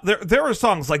does not. There are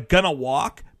songs like Gonna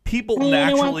Walk. People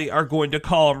naturally are going to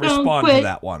call and respond to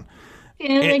that one.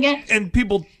 And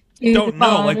people don't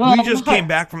know. Like, we just came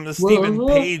back from the Stephen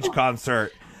Page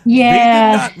concert. Yeah. They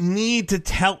did not need to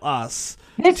tell us.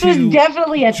 This was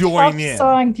definitely a tough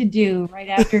song to do right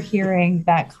after hearing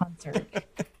that concert.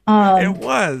 It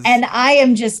was. And I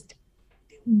am just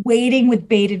waiting with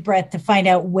bated breath to find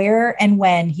out where and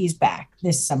when he's back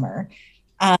this summer.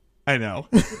 I know.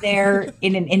 There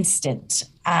in an instant.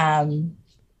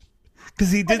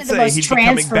 Because he did say he'd be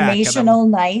coming back. Transformational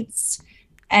nights.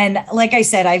 And like I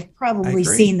said, I've probably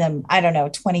seen them, I don't know,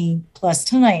 20 plus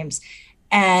times.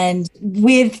 And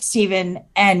with Stephen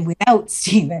and without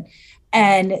Stephen.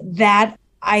 And that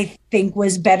I think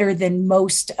was better than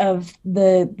most of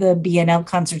the BNL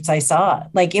concerts I saw.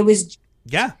 Like it was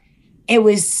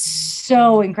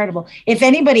so incredible. If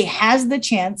anybody has the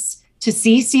chance to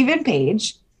see Stephen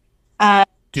Page,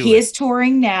 he is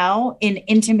touring now in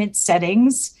intimate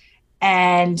settings,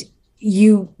 and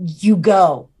you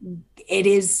go. It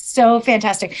is so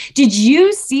fantastic. Did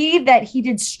you see that he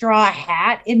did Straw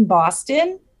Hat in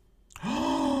Boston?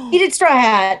 He did Straw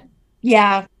Hat.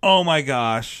 Yeah. Oh my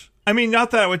gosh. I mean,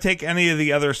 not that I would take any of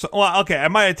the other. Well, okay, I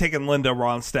might have taken Linda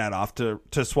Ronstadt off to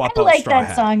swap out Straw Hat. I like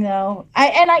that song though.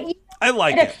 I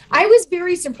like it. I was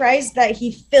very surprised that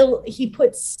he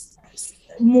put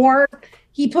more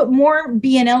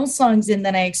BNL songs in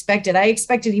than I expected. I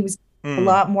expected he was a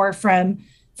lot more from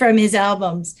his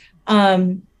albums.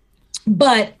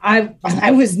 But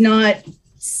I was not.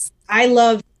 I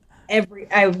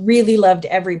really loved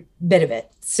every bit of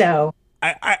it. So.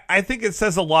 I think it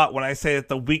says a lot when I say that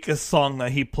the weakest song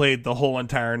that he played the whole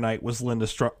entire night was Linda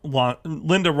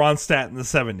Ronstadt in the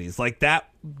 70s. Like that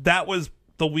was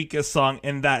the weakest song,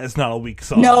 and that is not a weak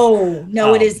song.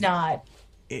 No, it is not.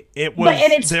 It was.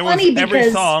 And it's funny because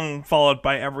every song followed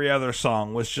by every other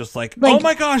song was just like oh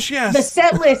my gosh, yes. The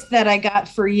set list that I got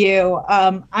for you,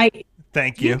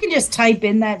 thank you. You can just type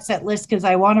in that set list because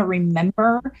I want to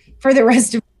remember for the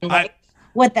rest of my life.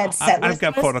 What that set list I've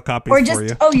got was. photocopies for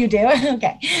you. Oh, you do?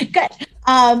 Okay, good.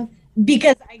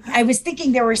 Because I was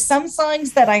thinking there were some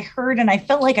songs that I heard and I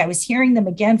felt like I was hearing them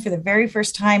again for the very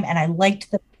first time, and I liked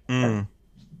them.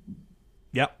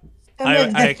 Yep. Some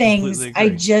of the things I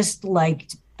just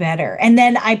liked better. And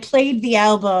then I played the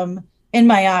album in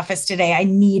my office today. I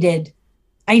needed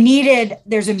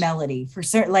there's a melody for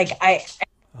certain. Like I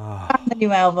found the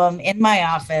new album in my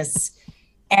office,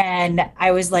 and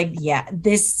I was like, yeah,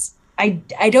 this.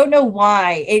 I don't know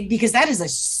why, because that is a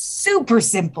super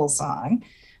simple song,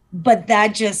 but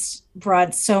that just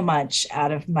brought so much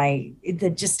out of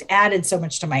that just added so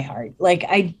much to my heart. Like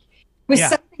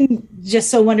something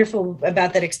just so wonderful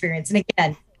about that experience. And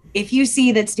again, if you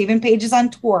see that Stephen Page is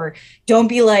on tour, don't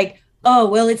be like, oh,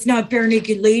 well, it's not Bare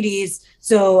Naked Ladies,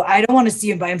 so I don't want to see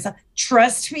him by himself.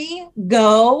 Trust me,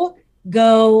 go.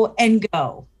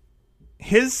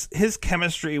 His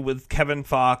chemistry with Kevin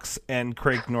Fox and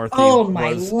Craig Northey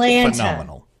was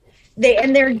phenomenal.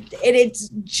 It's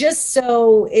just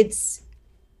so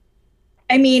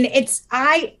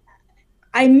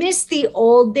I miss the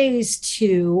old days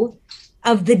too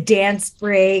of the dance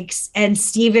breaks and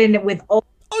Steven with all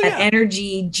that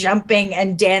energy jumping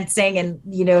and dancing and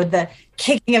the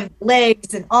kicking of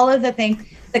legs and all of the things,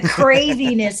 the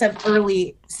craziness of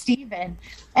early Steven.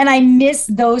 And I miss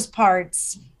those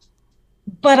parts.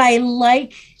 But I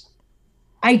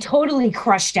totally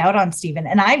crushed out on Stephen,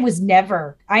 and I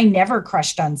never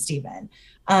crushed on Stephen.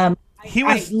 I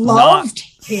loved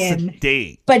him,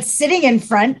 sedate. But sitting in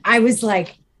front, I was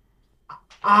like,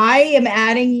 I am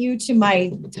adding you to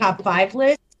my top 5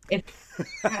 list. If it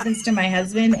happens to my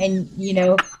husband and,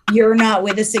 you're not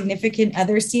with a significant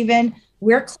other, Stephen,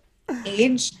 we're close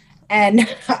age. And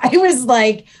I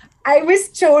was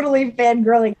totally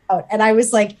fangirling out. And I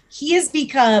was like, he has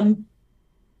become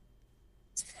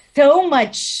so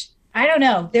much, I don't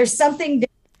know. There's something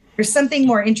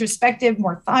more introspective,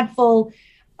 more thoughtful.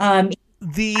 I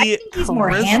think he's more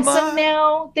handsome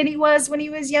now than he was when he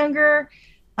was younger.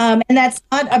 And that's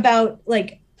not about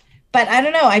but I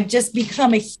don't know. I've just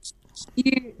become a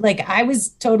huge, I was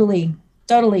totally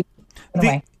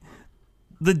away.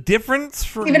 The difference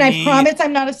for Even me, I promise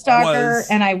I'm not a stalker,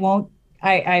 and I won't.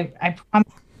 I promise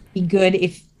to be good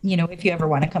if you ever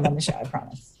want to come on the show. I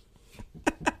promise.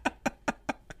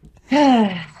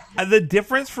 The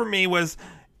difference for me was,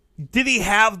 did he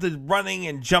have the running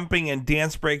and jumping and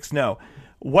dance breaks? No.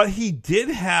 What he did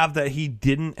have that he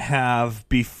didn't have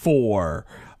before,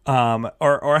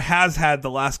 or has had the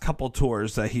last couple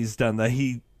tours that he's done that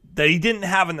he didn't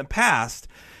have in the past,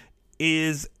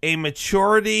 is a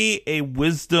maturity, a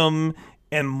wisdom,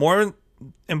 and more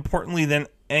importantly than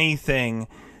anything,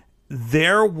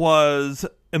 there was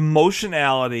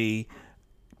emotionality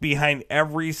behind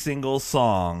every single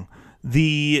song.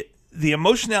 The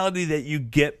emotionality that you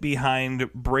get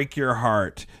behind Break Your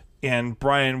Heart and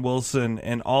Brian Wilson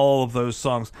and all of those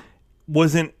songs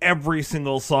was in every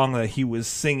single song that he was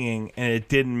singing, and it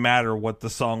didn't matter what the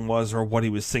song was or what he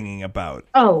was singing about.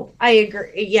 Oh, I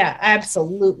agree. Yeah,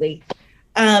 absolutely.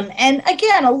 And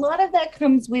again, a lot of that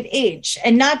comes with age,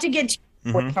 and not to get too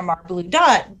away from our Blue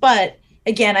Dot, but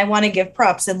again, I want to give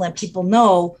props and let people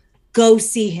know, go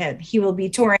see him. He will be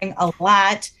touring a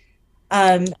lot.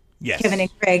 Yes. Kevin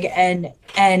and Craig,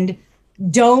 and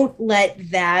don't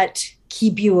let that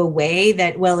keep you away.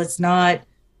 That, well, it's not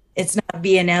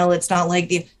BNL. It's not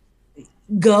like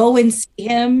go and see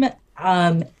him.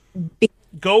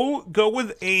 Go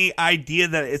with a idea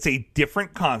that it's a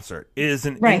different concert. It is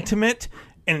an intimate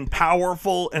and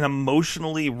powerful and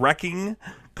emotionally wrecking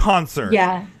concert.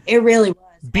 Yeah, it really was.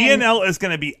 BNL is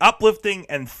going to be uplifting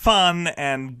and fun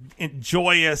and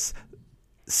joyous.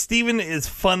 Steven is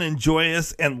fun and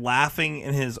joyous and laughing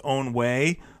in his own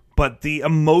way, but the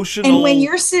emotional... And when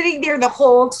you're sitting there the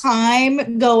whole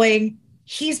time going,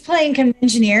 he's playing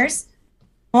Conventioneers,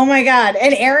 oh my God.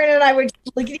 And Aaron and I would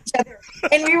look at each other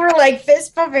and we were like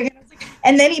fist pumping.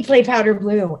 And then he played Powder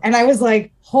Blue. And I was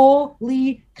like,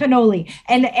 holy cannoli.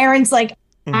 And Aaron's like,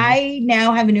 I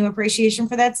now have a new appreciation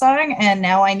for that song. And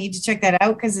now I need to check that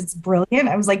out because it's brilliant.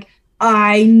 I was like,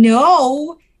 I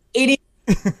know it is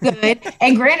good.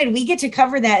 And granted, we get to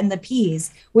cover that in the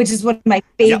Peas, which is one of my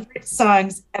favorite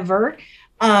songs ever.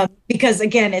 Because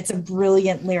again, it's a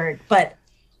brilliant lyric. But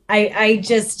I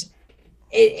just...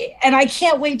 and I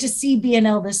can't wait to see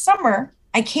BNL this summer.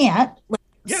 I can't.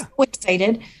 So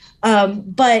excited.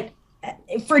 But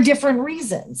for different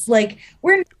reasons.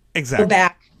 We're exactly go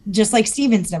back, just like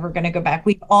Steven's never going to go back.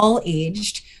 We've all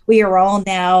aged. We are all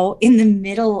now in the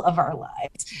middle of our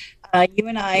lives. You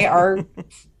and I are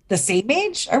the same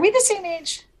age. Are we the same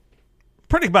age?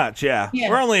 Pretty much, yeah.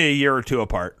 We're only a year or two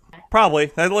apart. Probably.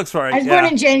 That looks right. I was born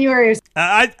in January.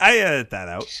 I edit that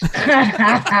out.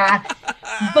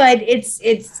 But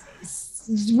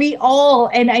it's we all,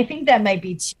 and I think that might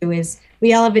be too, is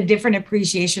we all have a different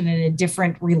appreciation and a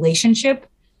different relationship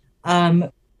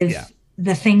with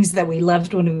the things that we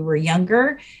loved when we were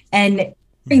younger, and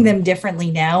doing them differently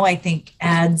now, I think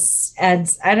adds,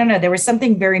 I don't know, there was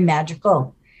something very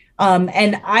magical.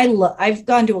 And I've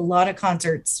gone to a lot of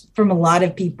concerts from a lot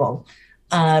of people.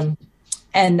 And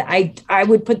I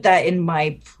would put that in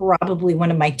my, probably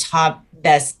one of my top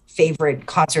best favorite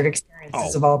concert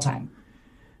experiences of all time.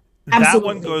 Absolutely. That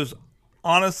one goes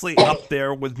honestly up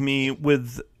there with me,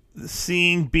 with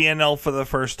seeing BNL for the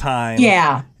first time.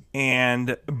 Yeah.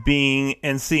 And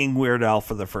seeing Weird Al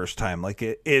for the first time.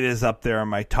 It is up there in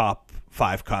my top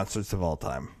 5 concerts of all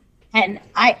time. And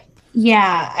I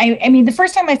mean, the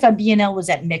first time I saw BNL was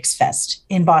at Mix Fest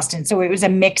in Boston. So it was a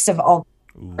mix of all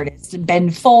artists. Ben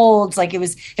Folds,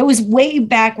 it was way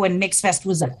back when Mix Fest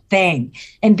was a thing,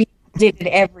 and BNL did it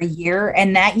every year.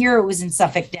 And that year it was in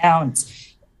Suffolk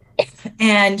Downs.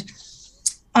 And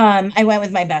I went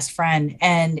with my best friend,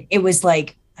 and it was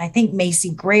I think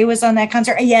Macy Gray was on that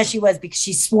concert. Yeah, she was, because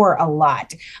she swore a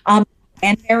lot. And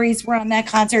Berries were on that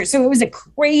concert. So it was a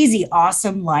crazy,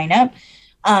 awesome lineup.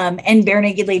 And Bare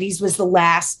Naked Ladies was the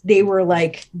last. They were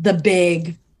the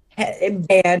big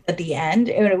band at the end.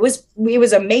 And it was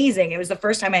amazing. It was the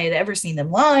first time I had ever seen them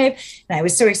live. And I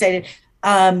was so excited.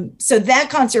 So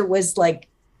that concert was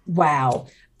wow.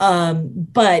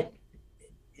 But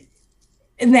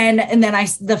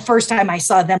the first time I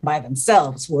saw them by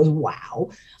themselves was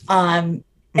wow. And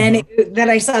that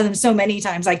I saw them so many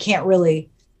times, I can't really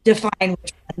define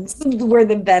which ones were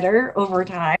the better over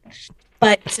time.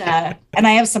 But and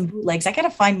I have some bootlegs. I got to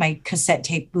find my cassette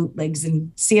tape bootlegs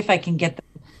and see if I can get them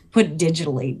put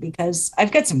digitally, because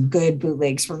I've got some good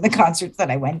bootlegs from the concerts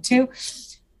that I went to.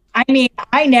 I mean,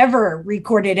 I never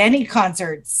recorded any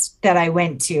concerts that I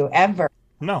went to ever.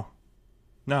 No.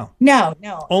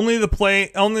 Only the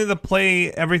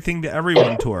play Everything to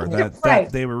Everyone tour that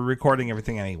they were recording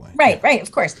everything anyway. Right,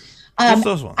 of course. Just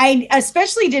those ones. I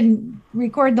especially didn't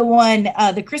record the one,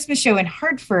 the Christmas show in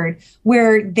Hartford,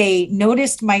 where they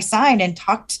noticed my sign and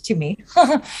talked to me.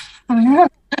 I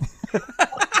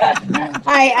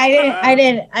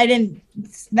didn't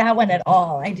that one at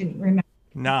all. I didn't remember.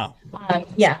 No.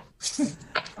 Yeah.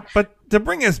 But to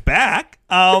bring us back,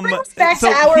 to our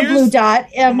Blue Dot.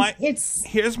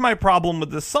 Here's my problem with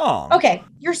this song. Okay,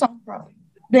 your song problem.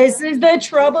 This is the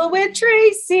trouble with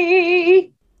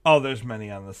Tracy. Oh, there's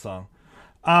many on this song.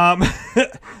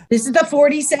 This is the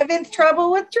 47th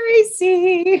trouble with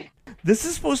Tracy. This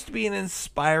is supposed to be an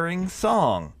inspiring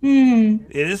song.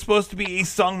 It is supposed to be a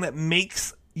song that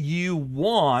makes you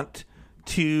want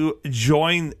to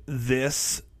join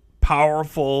this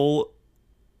powerful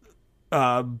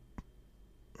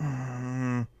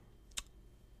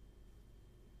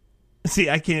see,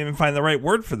 I can't even find the right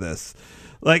word for this.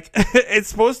 Like, it's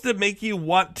supposed to make you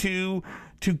want to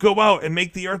go out and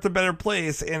make the earth a better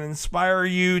place and inspire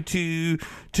you to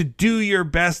do your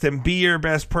best and be your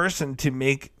best person to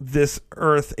make this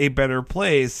earth a better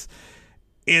place.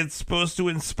 It's supposed to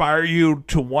inspire you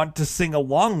to want to sing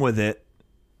along with it.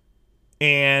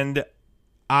 And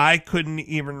I couldn't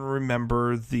even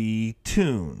remember the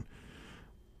tune.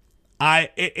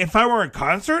 If I were in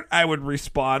concert, I would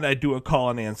respond. I'd do a call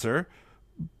and answer.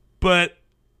 But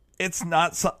it's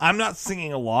not. I'm not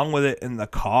singing along with it in the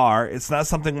car. It's not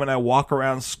something when I walk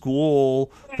around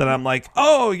school that I'm like,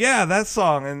 oh yeah, that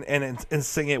song, and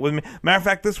sing it with me. Matter of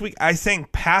fact, this week I sang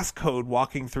Passcode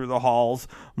walking through the halls,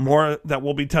 more that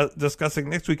we'll be discussing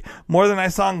next week, more than I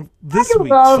sang this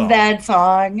week. I love that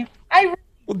song.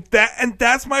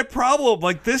 That's my problem.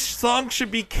 Like, this song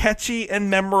should be catchy and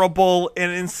memorable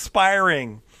and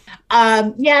inspiring.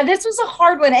 Yeah, this was a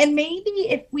hard one, and maybe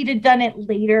if we'd have done it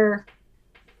later.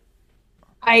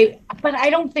 But I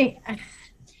don't think.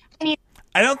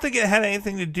 I don't think it had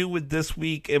anything to do with this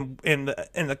week in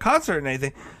the concert and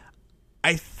anything.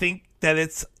 I think that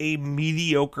it's a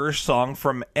mediocre song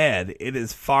from Ed. It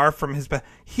is far from his best.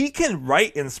 He can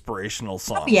write inspirational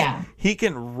songs. Yeah, he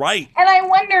can write. And I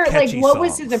wonder, like, what songs.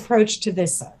 was his approach to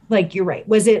this song? Like, you're right.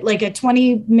 Was it like a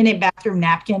 20-minute bathroom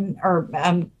napkin, or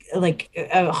like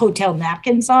a hotel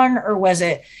napkin song, or was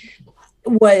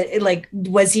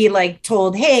he like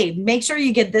told, hey, make sure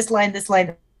you get this line,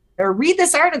 or read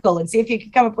this article and see if you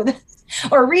can come up with it,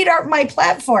 or read my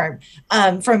platform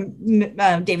from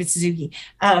David Suzuki.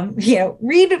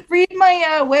 Read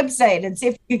my website and see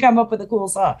if you can come up with a cool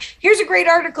song. Here's a great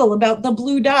article about the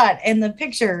blue dot and the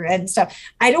picture and stuff.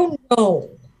 I don't know.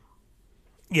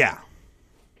 Yeah.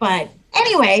 But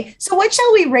anyway, so what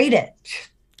shall we rate it?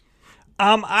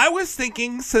 I was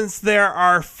thinking, since there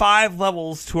are 5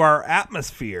 levels to our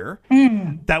atmosphere,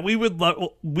 that we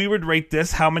would rate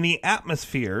this how many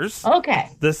atmospheres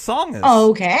this song is.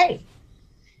 Okay.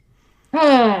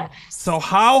 So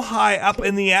how high up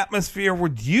in the atmosphere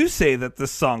would you say that this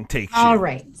song takes you? All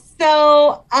right.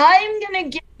 So I'm going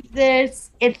to give this,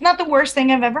 it's not the worst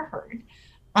thing I've ever heard.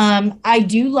 I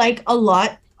do like a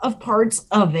lot of parts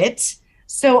of it.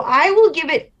 So I will give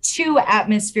it 2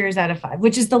 atmospheres out of 5,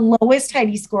 which is the lowest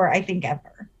Heidi score I think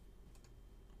ever.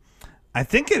 I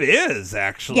think it is,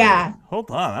 actually. Yeah. Hold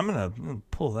on. I'm going to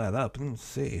pull that up and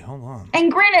see. Hold on.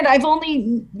 And granted, I've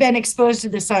only been exposed to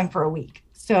this song for a week.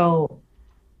 So,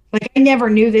 like, I never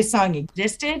knew this song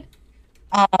existed.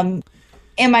 Am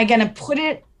I going to put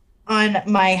it on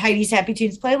my Heidi's Happy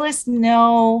Tunes playlist?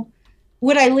 No.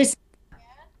 Would I listen?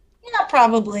 Yeah,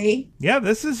 probably. Yeah,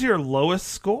 this is your lowest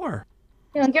score.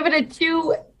 I'll give it a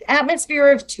 2,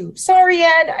 atmosphere of 2. Sorry,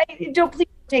 Ed. Please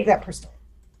take that personal.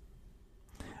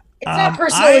 It's not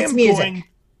personal, it's music.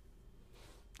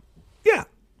 Yeah.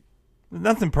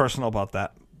 Nothing personal about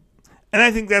that. And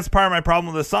I think that's part of my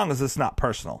problem with this song, is it's not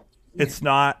personal. Yeah.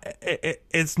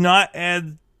 It's not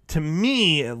Ed, to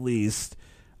me at least.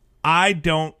 I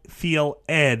don't feel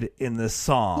Ed in this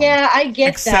song. Yeah, I get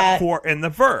except that. Except for in the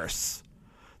verse.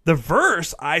 The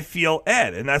verse, I feel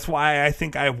Ed, and that's why I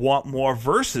think I want more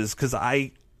verses, because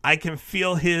I can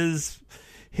feel his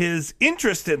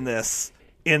interest in this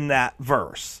in that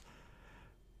verse.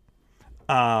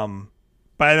 But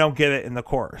I don't get it in the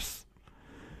chorus.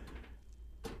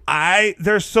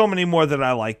 There's so many more that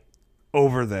I like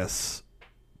over this.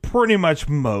 Pretty much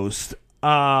most.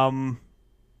 Am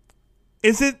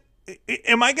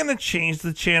I going to change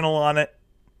the channel on it?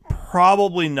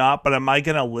 Probably not, but am I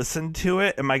going to listen to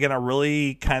it? Am I going to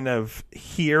really kind of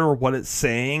hear what it's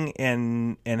saying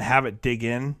and have it dig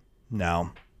in?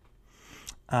 No.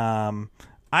 I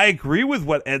agree with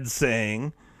what Ed's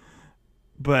saying,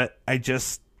 but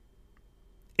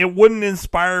it wouldn't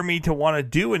inspire me to want to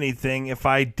do anything if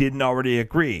I didn't already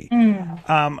agree.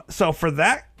 So for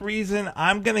that reason,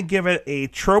 I'm going to give it a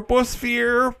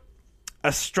troposphere,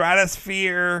 a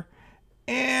stratosphere,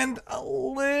 and a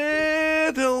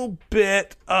little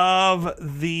bit of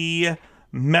the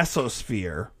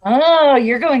mesosphere. Oh,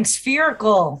 you're going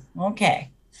spherical.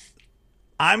 Okay.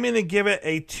 I'm going to give it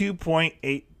a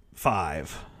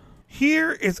 2.85.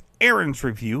 Here is Aaron's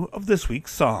review of this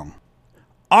week's song,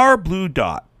 Our Blue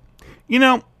Dot. You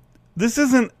know, this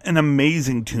isn't an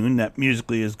amazing tune that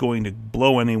musically is going to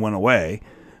blow anyone away,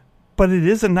 but it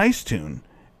is a nice tune.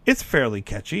 It's fairly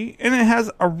catchy, and it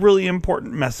has a really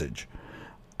important message.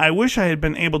 I wish I had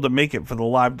been able to make it for the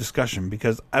live discussion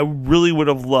because I really would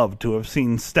have loved to have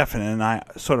seen Stefan and I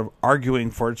sort of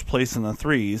arguing for its place in the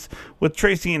 3s, with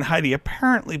Tracy and Heidi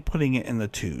apparently putting it in the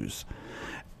 2s.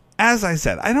 As I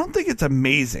said, I don't think it's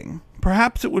amazing.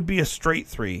 Perhaps it would be a straight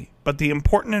 3, but the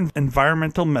important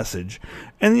environmental message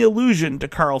and the allusion to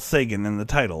Carl Sagan in the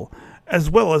title, as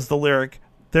well as the lyric,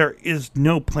 "There is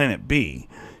no planet B,"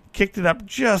 kicked it up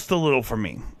just a little for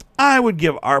me. I would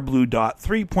give Our Blue Dot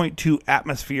 3.2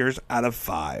 atmospheres out of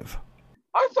 5.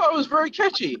 I thought it was very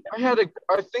catchy. I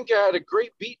think I had a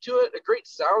great beat to it, a great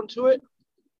sound to it.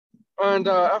 And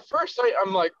at first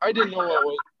I'm like, I didn't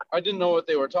know what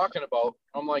they were talking about.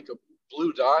 I'm like, a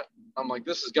blue dot. I'm like,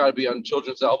 this has got to be on a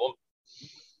children's album.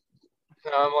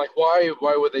 And I'm like, why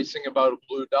would they sing about a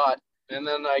blue dot? And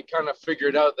then I kind of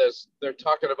figured out this, they're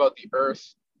talking about the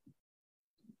Earth.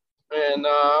 And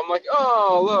I'm like,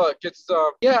 oh, look, it's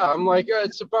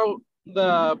it's about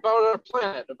our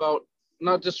planet, about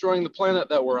not destroying the planet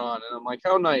that we're on. And I'm like,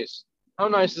 how nice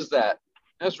is that?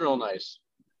 That's real nice.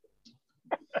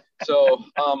 So,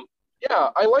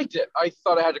 I liked it. I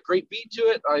thought it had a great beat to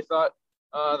it. I thought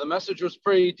the message was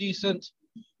pretty decent.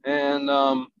 And,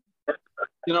 I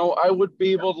would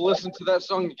be able to listen to that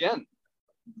song again,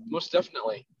 most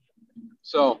definitely.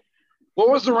 So, what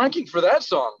was the ranking for that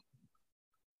song?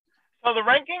 So the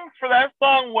ranking for that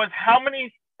song was how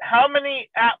many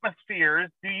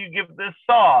atmospheres do you give this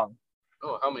song?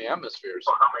 Oh, how many atmospheres?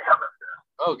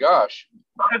 Oh gosh.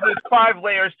 Because there's 5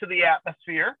 layers to the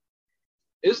atmosphere.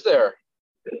 Is there?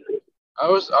 I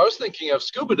was thinking of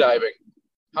scuba diving.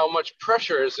 How much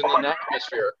pressure is in an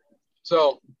atmosphere?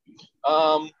 So,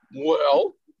 I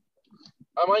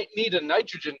might need a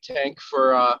nitrogen tank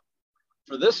for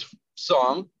this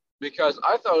song because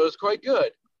I thought it was quite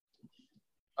good.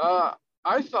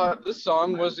 I thought this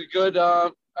song was a good,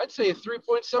 I'd say a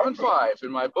 3.75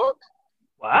 in my book.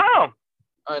 Wow.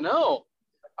 I know.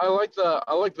 I like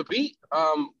the beat.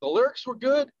 The lyrics were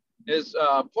good. It's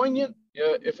poignant.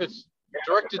 If it's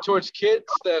directed towards kids,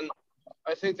 then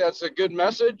I think that's a good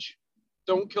message.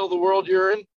 Don't kill the world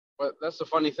you're in. But that's the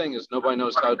funny thing is nobody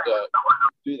knows how to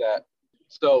do that.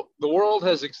 So the world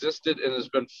has existed and has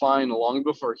been fine long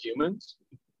before humans.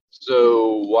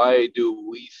 So why do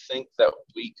we think that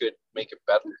we could make it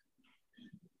better?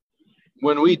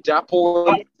 When we dabble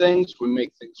in things, we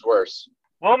make things worse.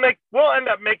 We'll end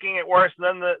up making it worse, and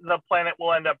then the planet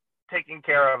will end up taking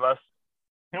care of us.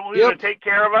 It will either take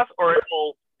care of us or it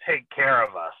will take care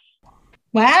of us.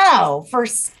 Wow.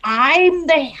 I'm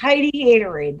the Heidi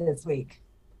haterade this week.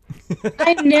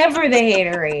 I'm never the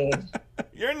haterade.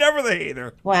 You're never the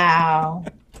hater. Wow.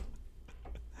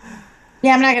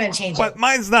 Yeah, I'm not going to change it. But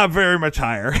mine's not very much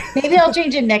higher. Maybe I'll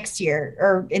change it next year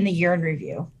or in the year in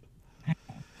review.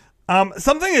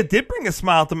 Something that did bring a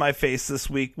smile to my face this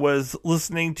week was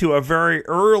listening to a very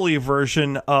early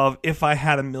version of If I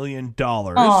Had $1 Million.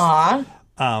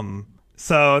 Aww.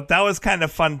 So that was kind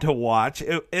of fun to watch.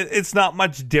 It's not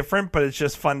much different, but it's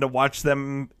just fun to watch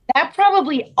them. That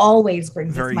probably always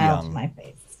brings a smile young to my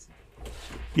face.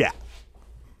 Yeah.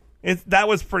 That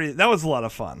was a lot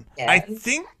of fun. Yes. I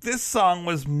think this song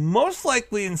was most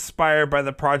likely inspired by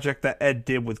the project that Ed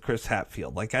did with Chris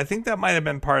Hadfield. Like, I think that might have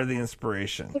been part of the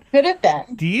inspiration. It could have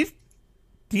been. Do you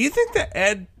think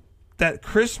that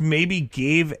Chris maybe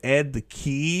gave Ed the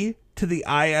key to the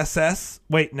ISS?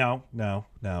 Wait, no.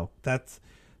 That's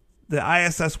the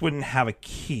ISS wouldn't have a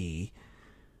key.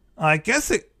 I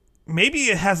guess maybe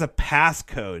it has a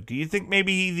passcode. Do you think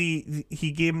maybe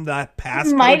he gave him that passcode?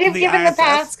 He might have given the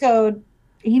passcode.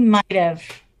 He might have.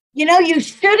 You know, you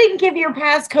shouldn't give your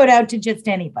passcode out to just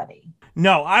anybody.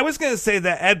 No, I was going to say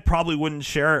that Ed probably wouldn't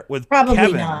share it with Probably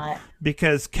Kevin. not.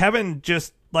 Because Kevin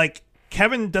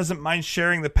Kevin doesn't mind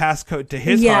sharing the passcode to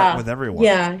his heart with everyone.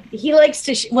 Yeah, he likes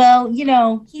to,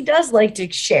 he does like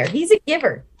to share. He's a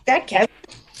giver. That Kevin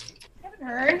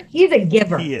Hearn, he's a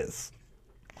giver. He is.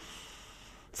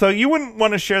 So you wouldn't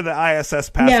want to share the ISS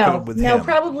passcode with him? No,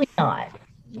 probably not.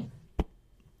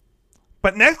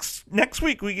 But next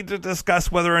week we get to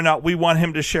discuss whether or not we want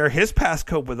him to share his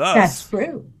passcode with us. That's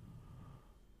true.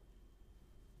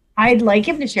 I'd like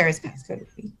him to share his passcode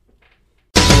with me.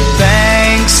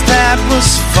 Thanks, that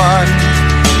was fun.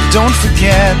 Don't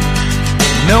forget,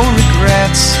 no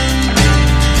regrets,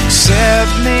 except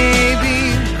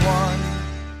maybe one.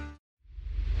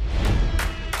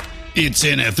 It's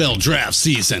NFL draft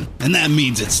season, and that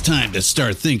means it's time to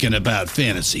start thinking about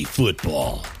fantasy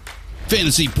football.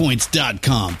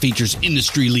 FantasyPoints.com features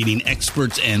industry-leading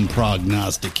experts and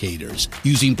prognosticators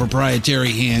using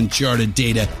proprietary hand-charted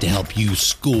data to help you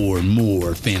score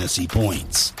more fantasy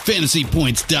points.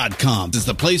 FantasyPoints.com is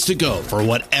the place to go for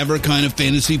whatever kind of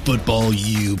fantasy football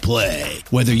you play.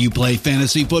 Whether you play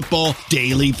fantasy football,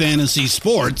 daily fantasy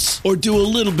sports, or do a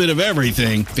little bit of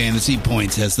everything, Fantasy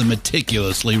Points has the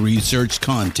meticulously researched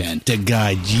content to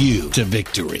guide you to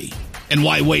victory. And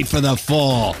why wait for the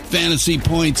fall? Fantasy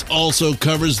Points also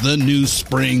covers the new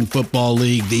spring football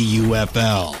league, the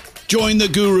UFL. Join the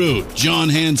guru, John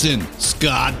Hansen,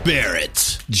 Scott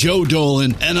Barrett, Joe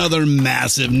Dolan, and other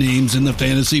massive names in the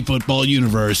fantasy football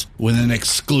universe with an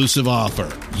exclusive offer.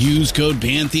 Use code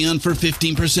Pantheon for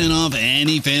 15% off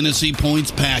any Fantasy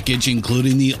Points package,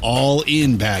 including the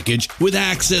all-in package, with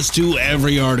access to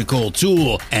every article,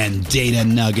 tool, and data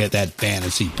nugget that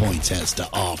Fantasy Points has to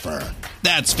offer.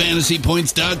 That's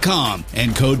FantasyPoints.com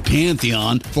and code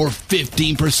Pantheon for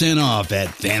 15% off at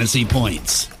Fantasy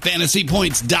Points.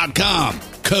 FantasyPoints.com,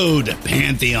 code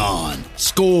Pantheon.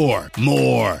 Score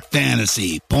more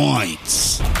fantasy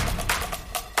points.